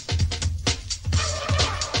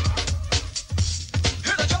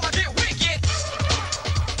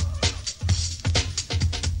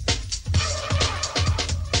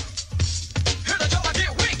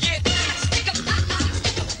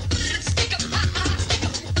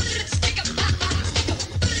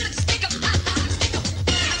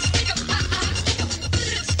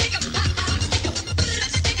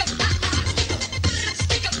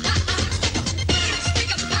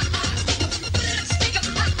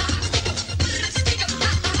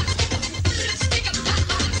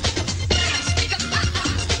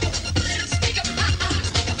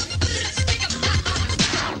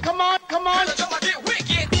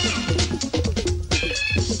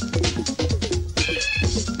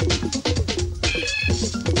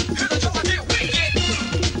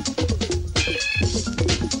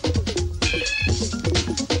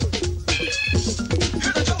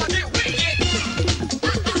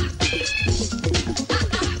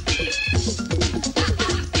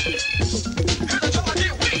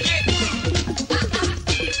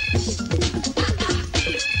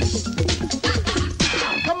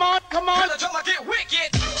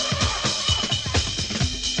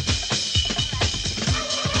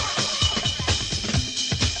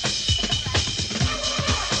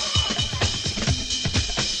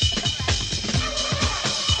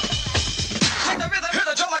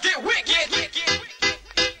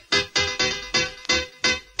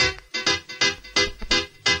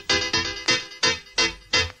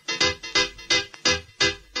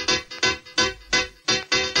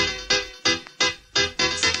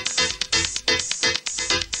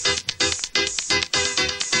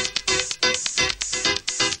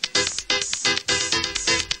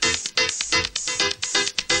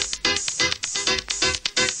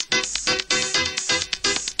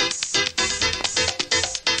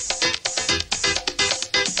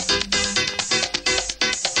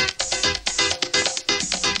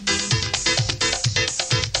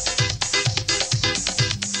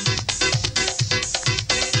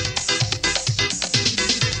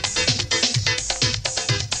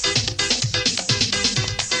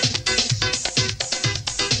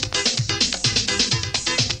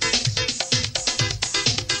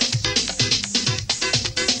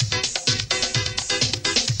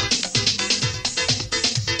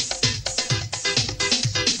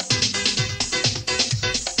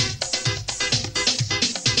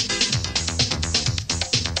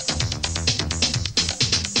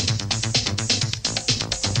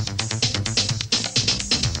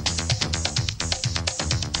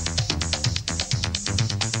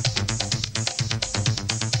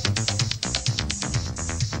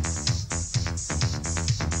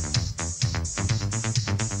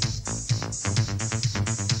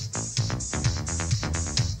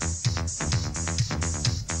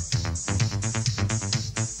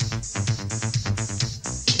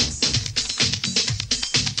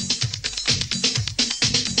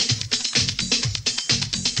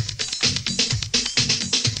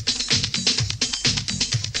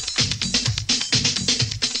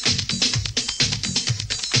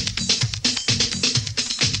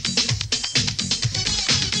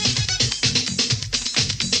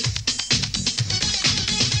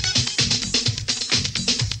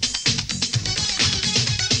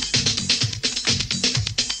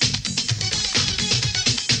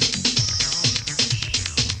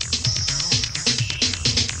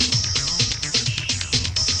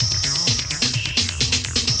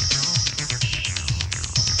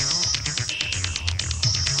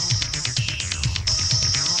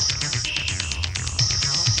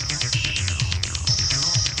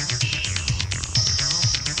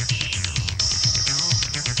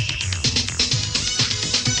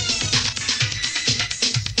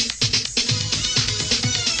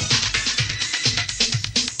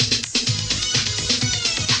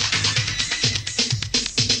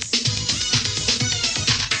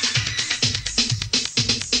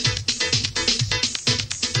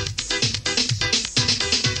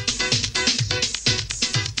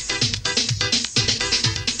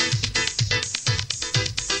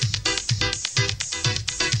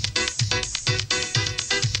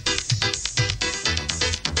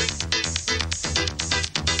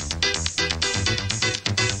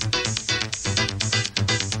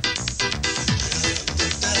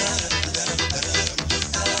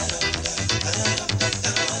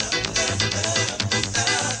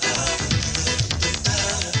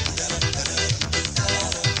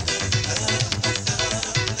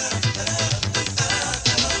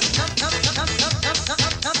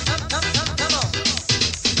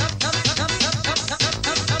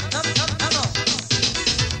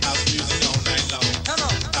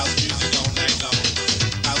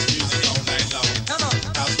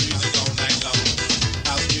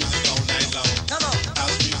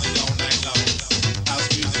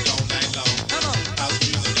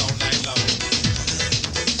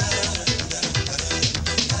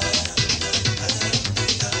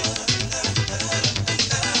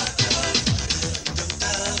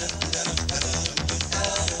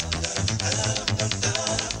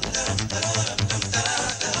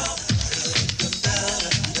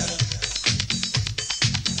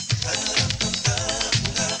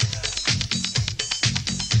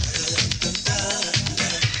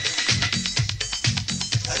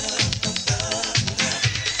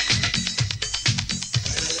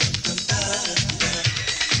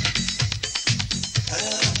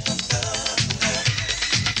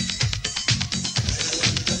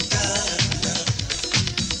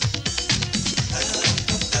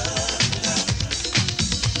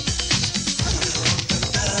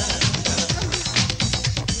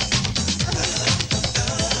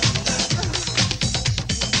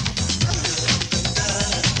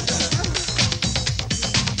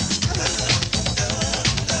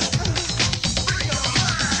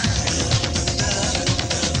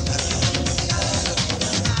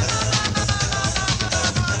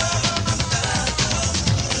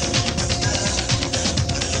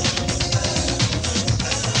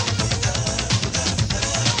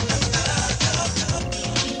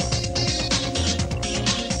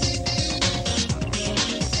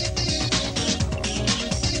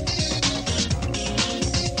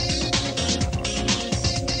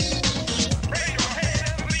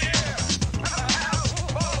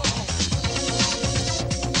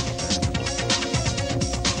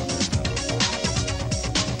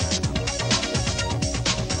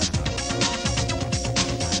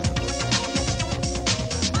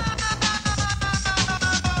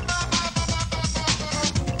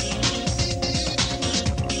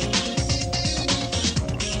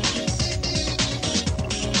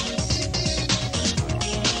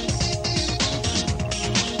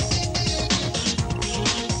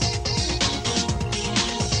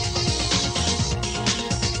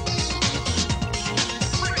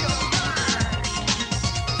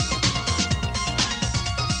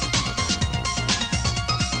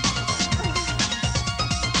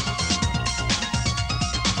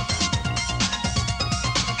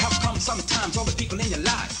 times all the people in your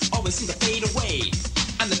life always seem to fade away.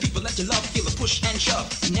 And the people that you love feel a push and shove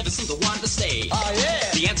and never seem to want to stay. Oh yeah!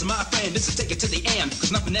 The answer, my friend, is to take it to the end,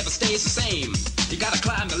 cause nothing ever stays the same. You gotta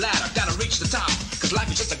climb the ladder, gotta reach the top, cause life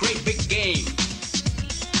is just a great big game.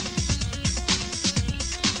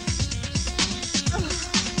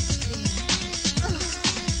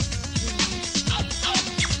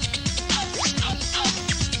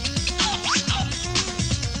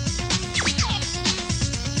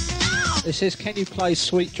 This is Can You Play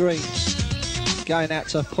Sweet Dreams? Going out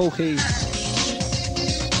to Porky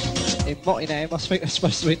in Nottingham. I think that's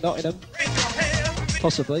supposed to be Nottingham.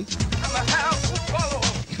 Possibly.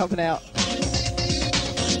 Coming out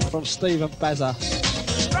from Stephen Bazza.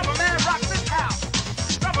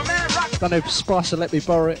 Don't know if Spicer let me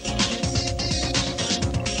borrow it.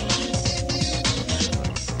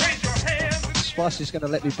 Spicer's going to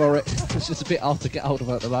let me borrow it. It's just a bit hard to get hold of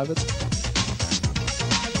her at the moment.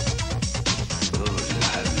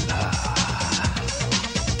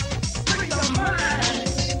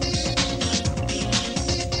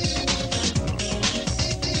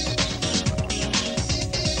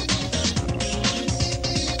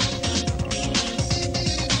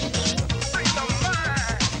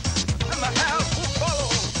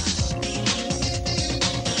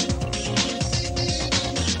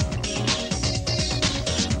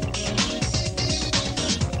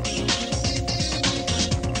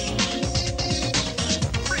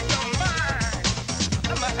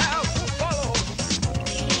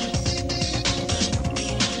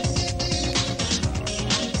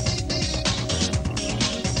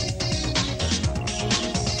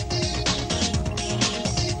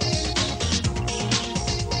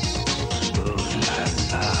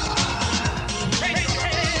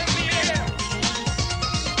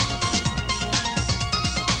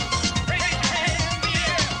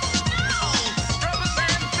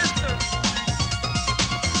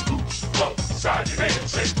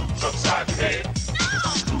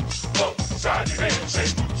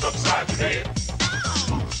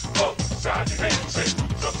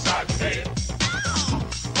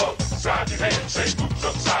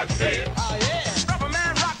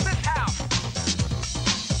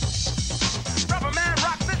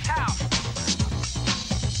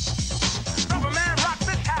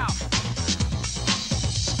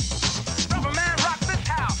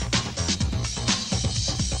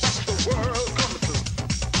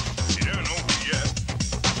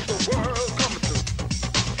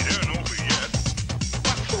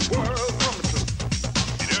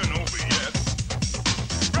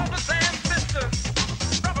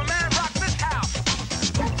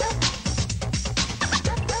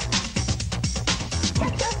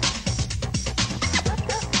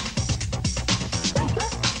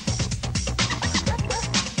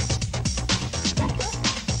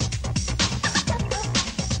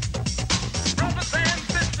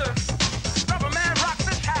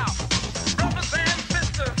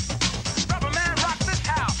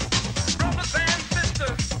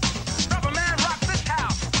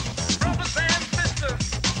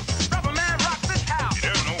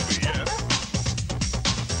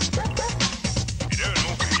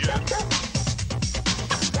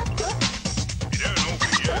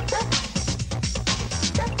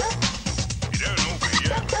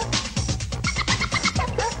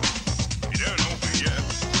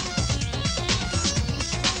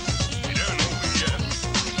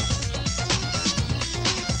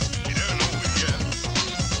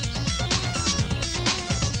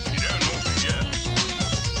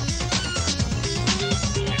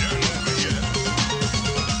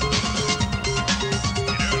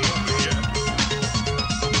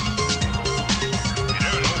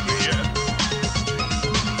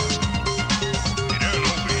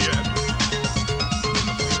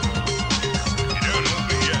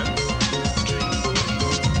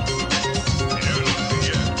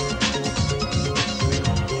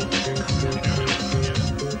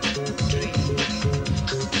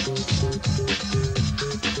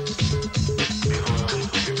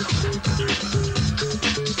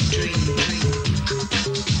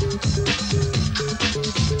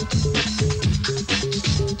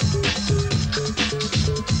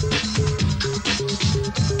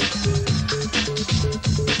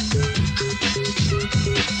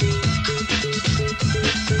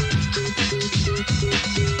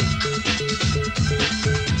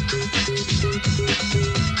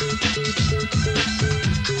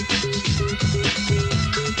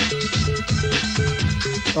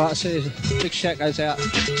 Right, so a big shout goes out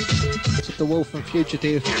to the Wolf and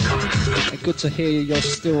Fugitive, and good to hear you're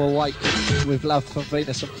still awake. With love from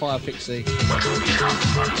Venus and Fire Pixie.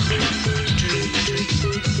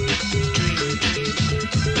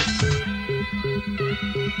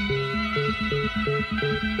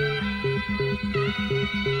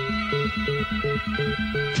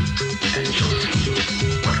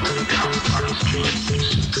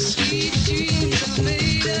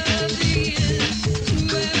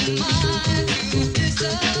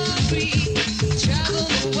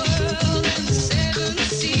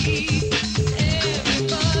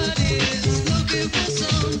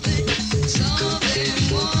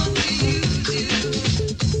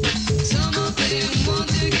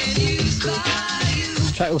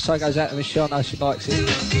 That also goes out to Michelle, I know she likes it.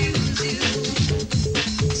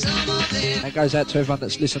 And goes out to everyone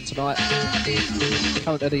that's listened tonight.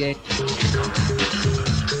 Coming to the end.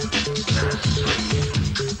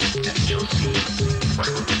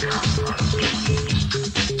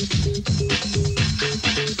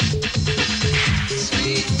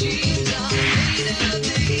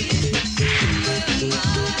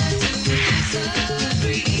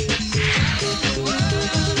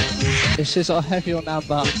 It says I have your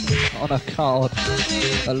number on a card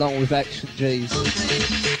along with Action G's.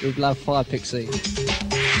 With love, Fire Pixie.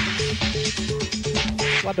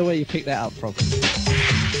 Wonder where you picked that up from.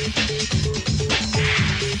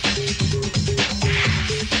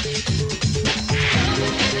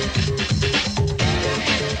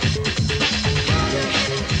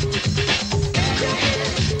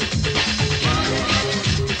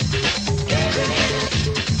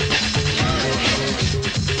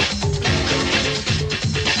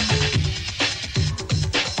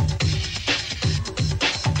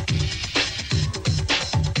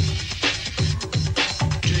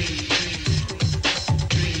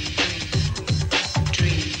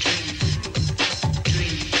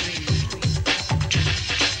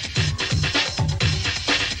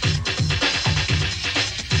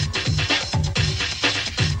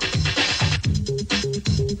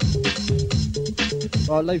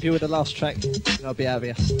 I'll leave you with the last track and I'll be out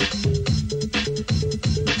of here.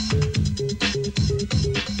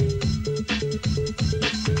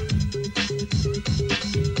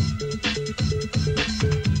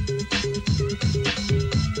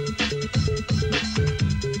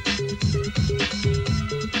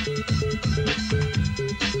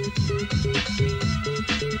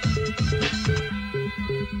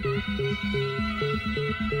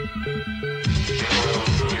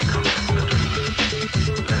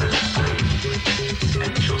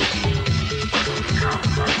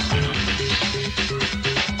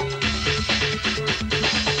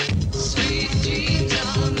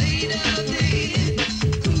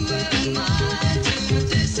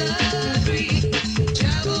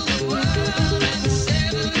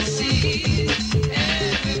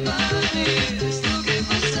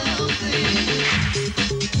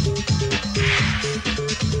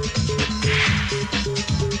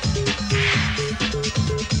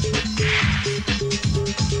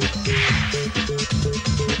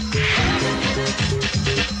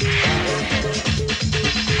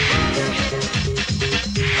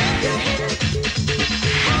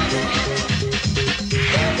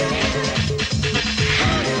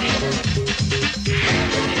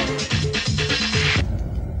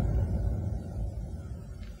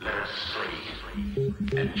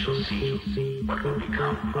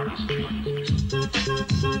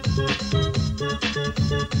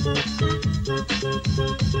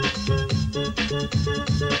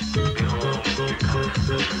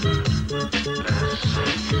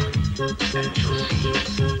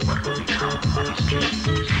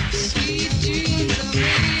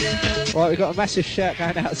 Right, we've got a massive shout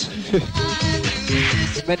going out to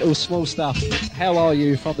Mental Small Stuff. How are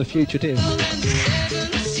you from the fugitive?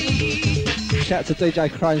 Shout out to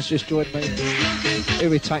DJ Krone's just joined me.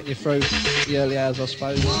 He'll be taking you through the early hours, I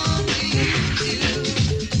suppose.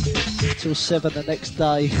 Till 7 the next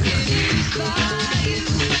day.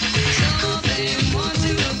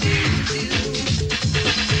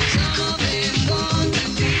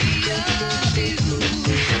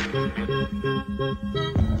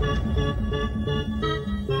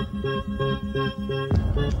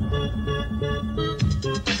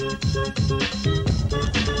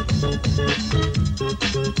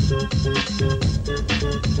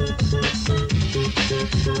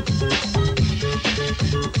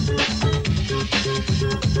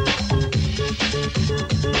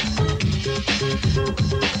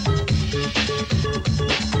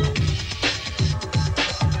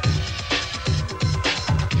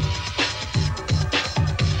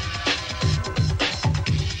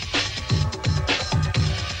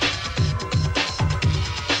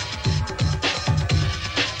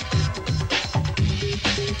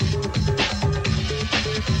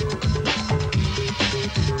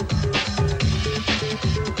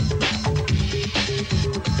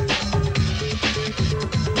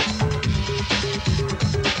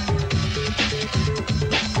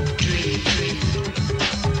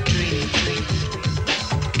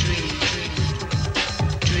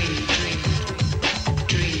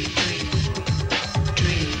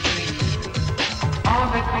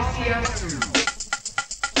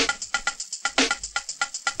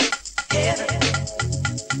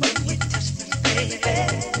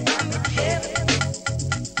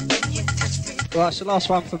 Right, it's the last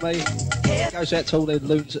one for me. Goes out to all the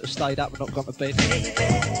loons that have stayed up and not gone to bed.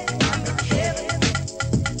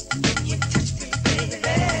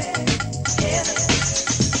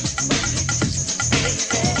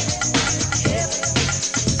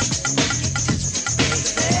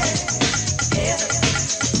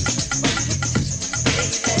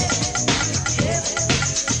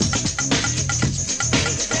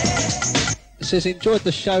 It says, enjoyed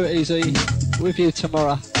the show, Easy. With you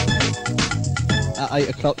tomorrow at 8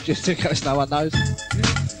 o'clock, just in case no one knows.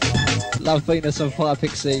 Love Venus and Fire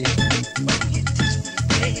Pixie.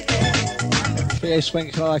 3A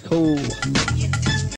Swank, I call.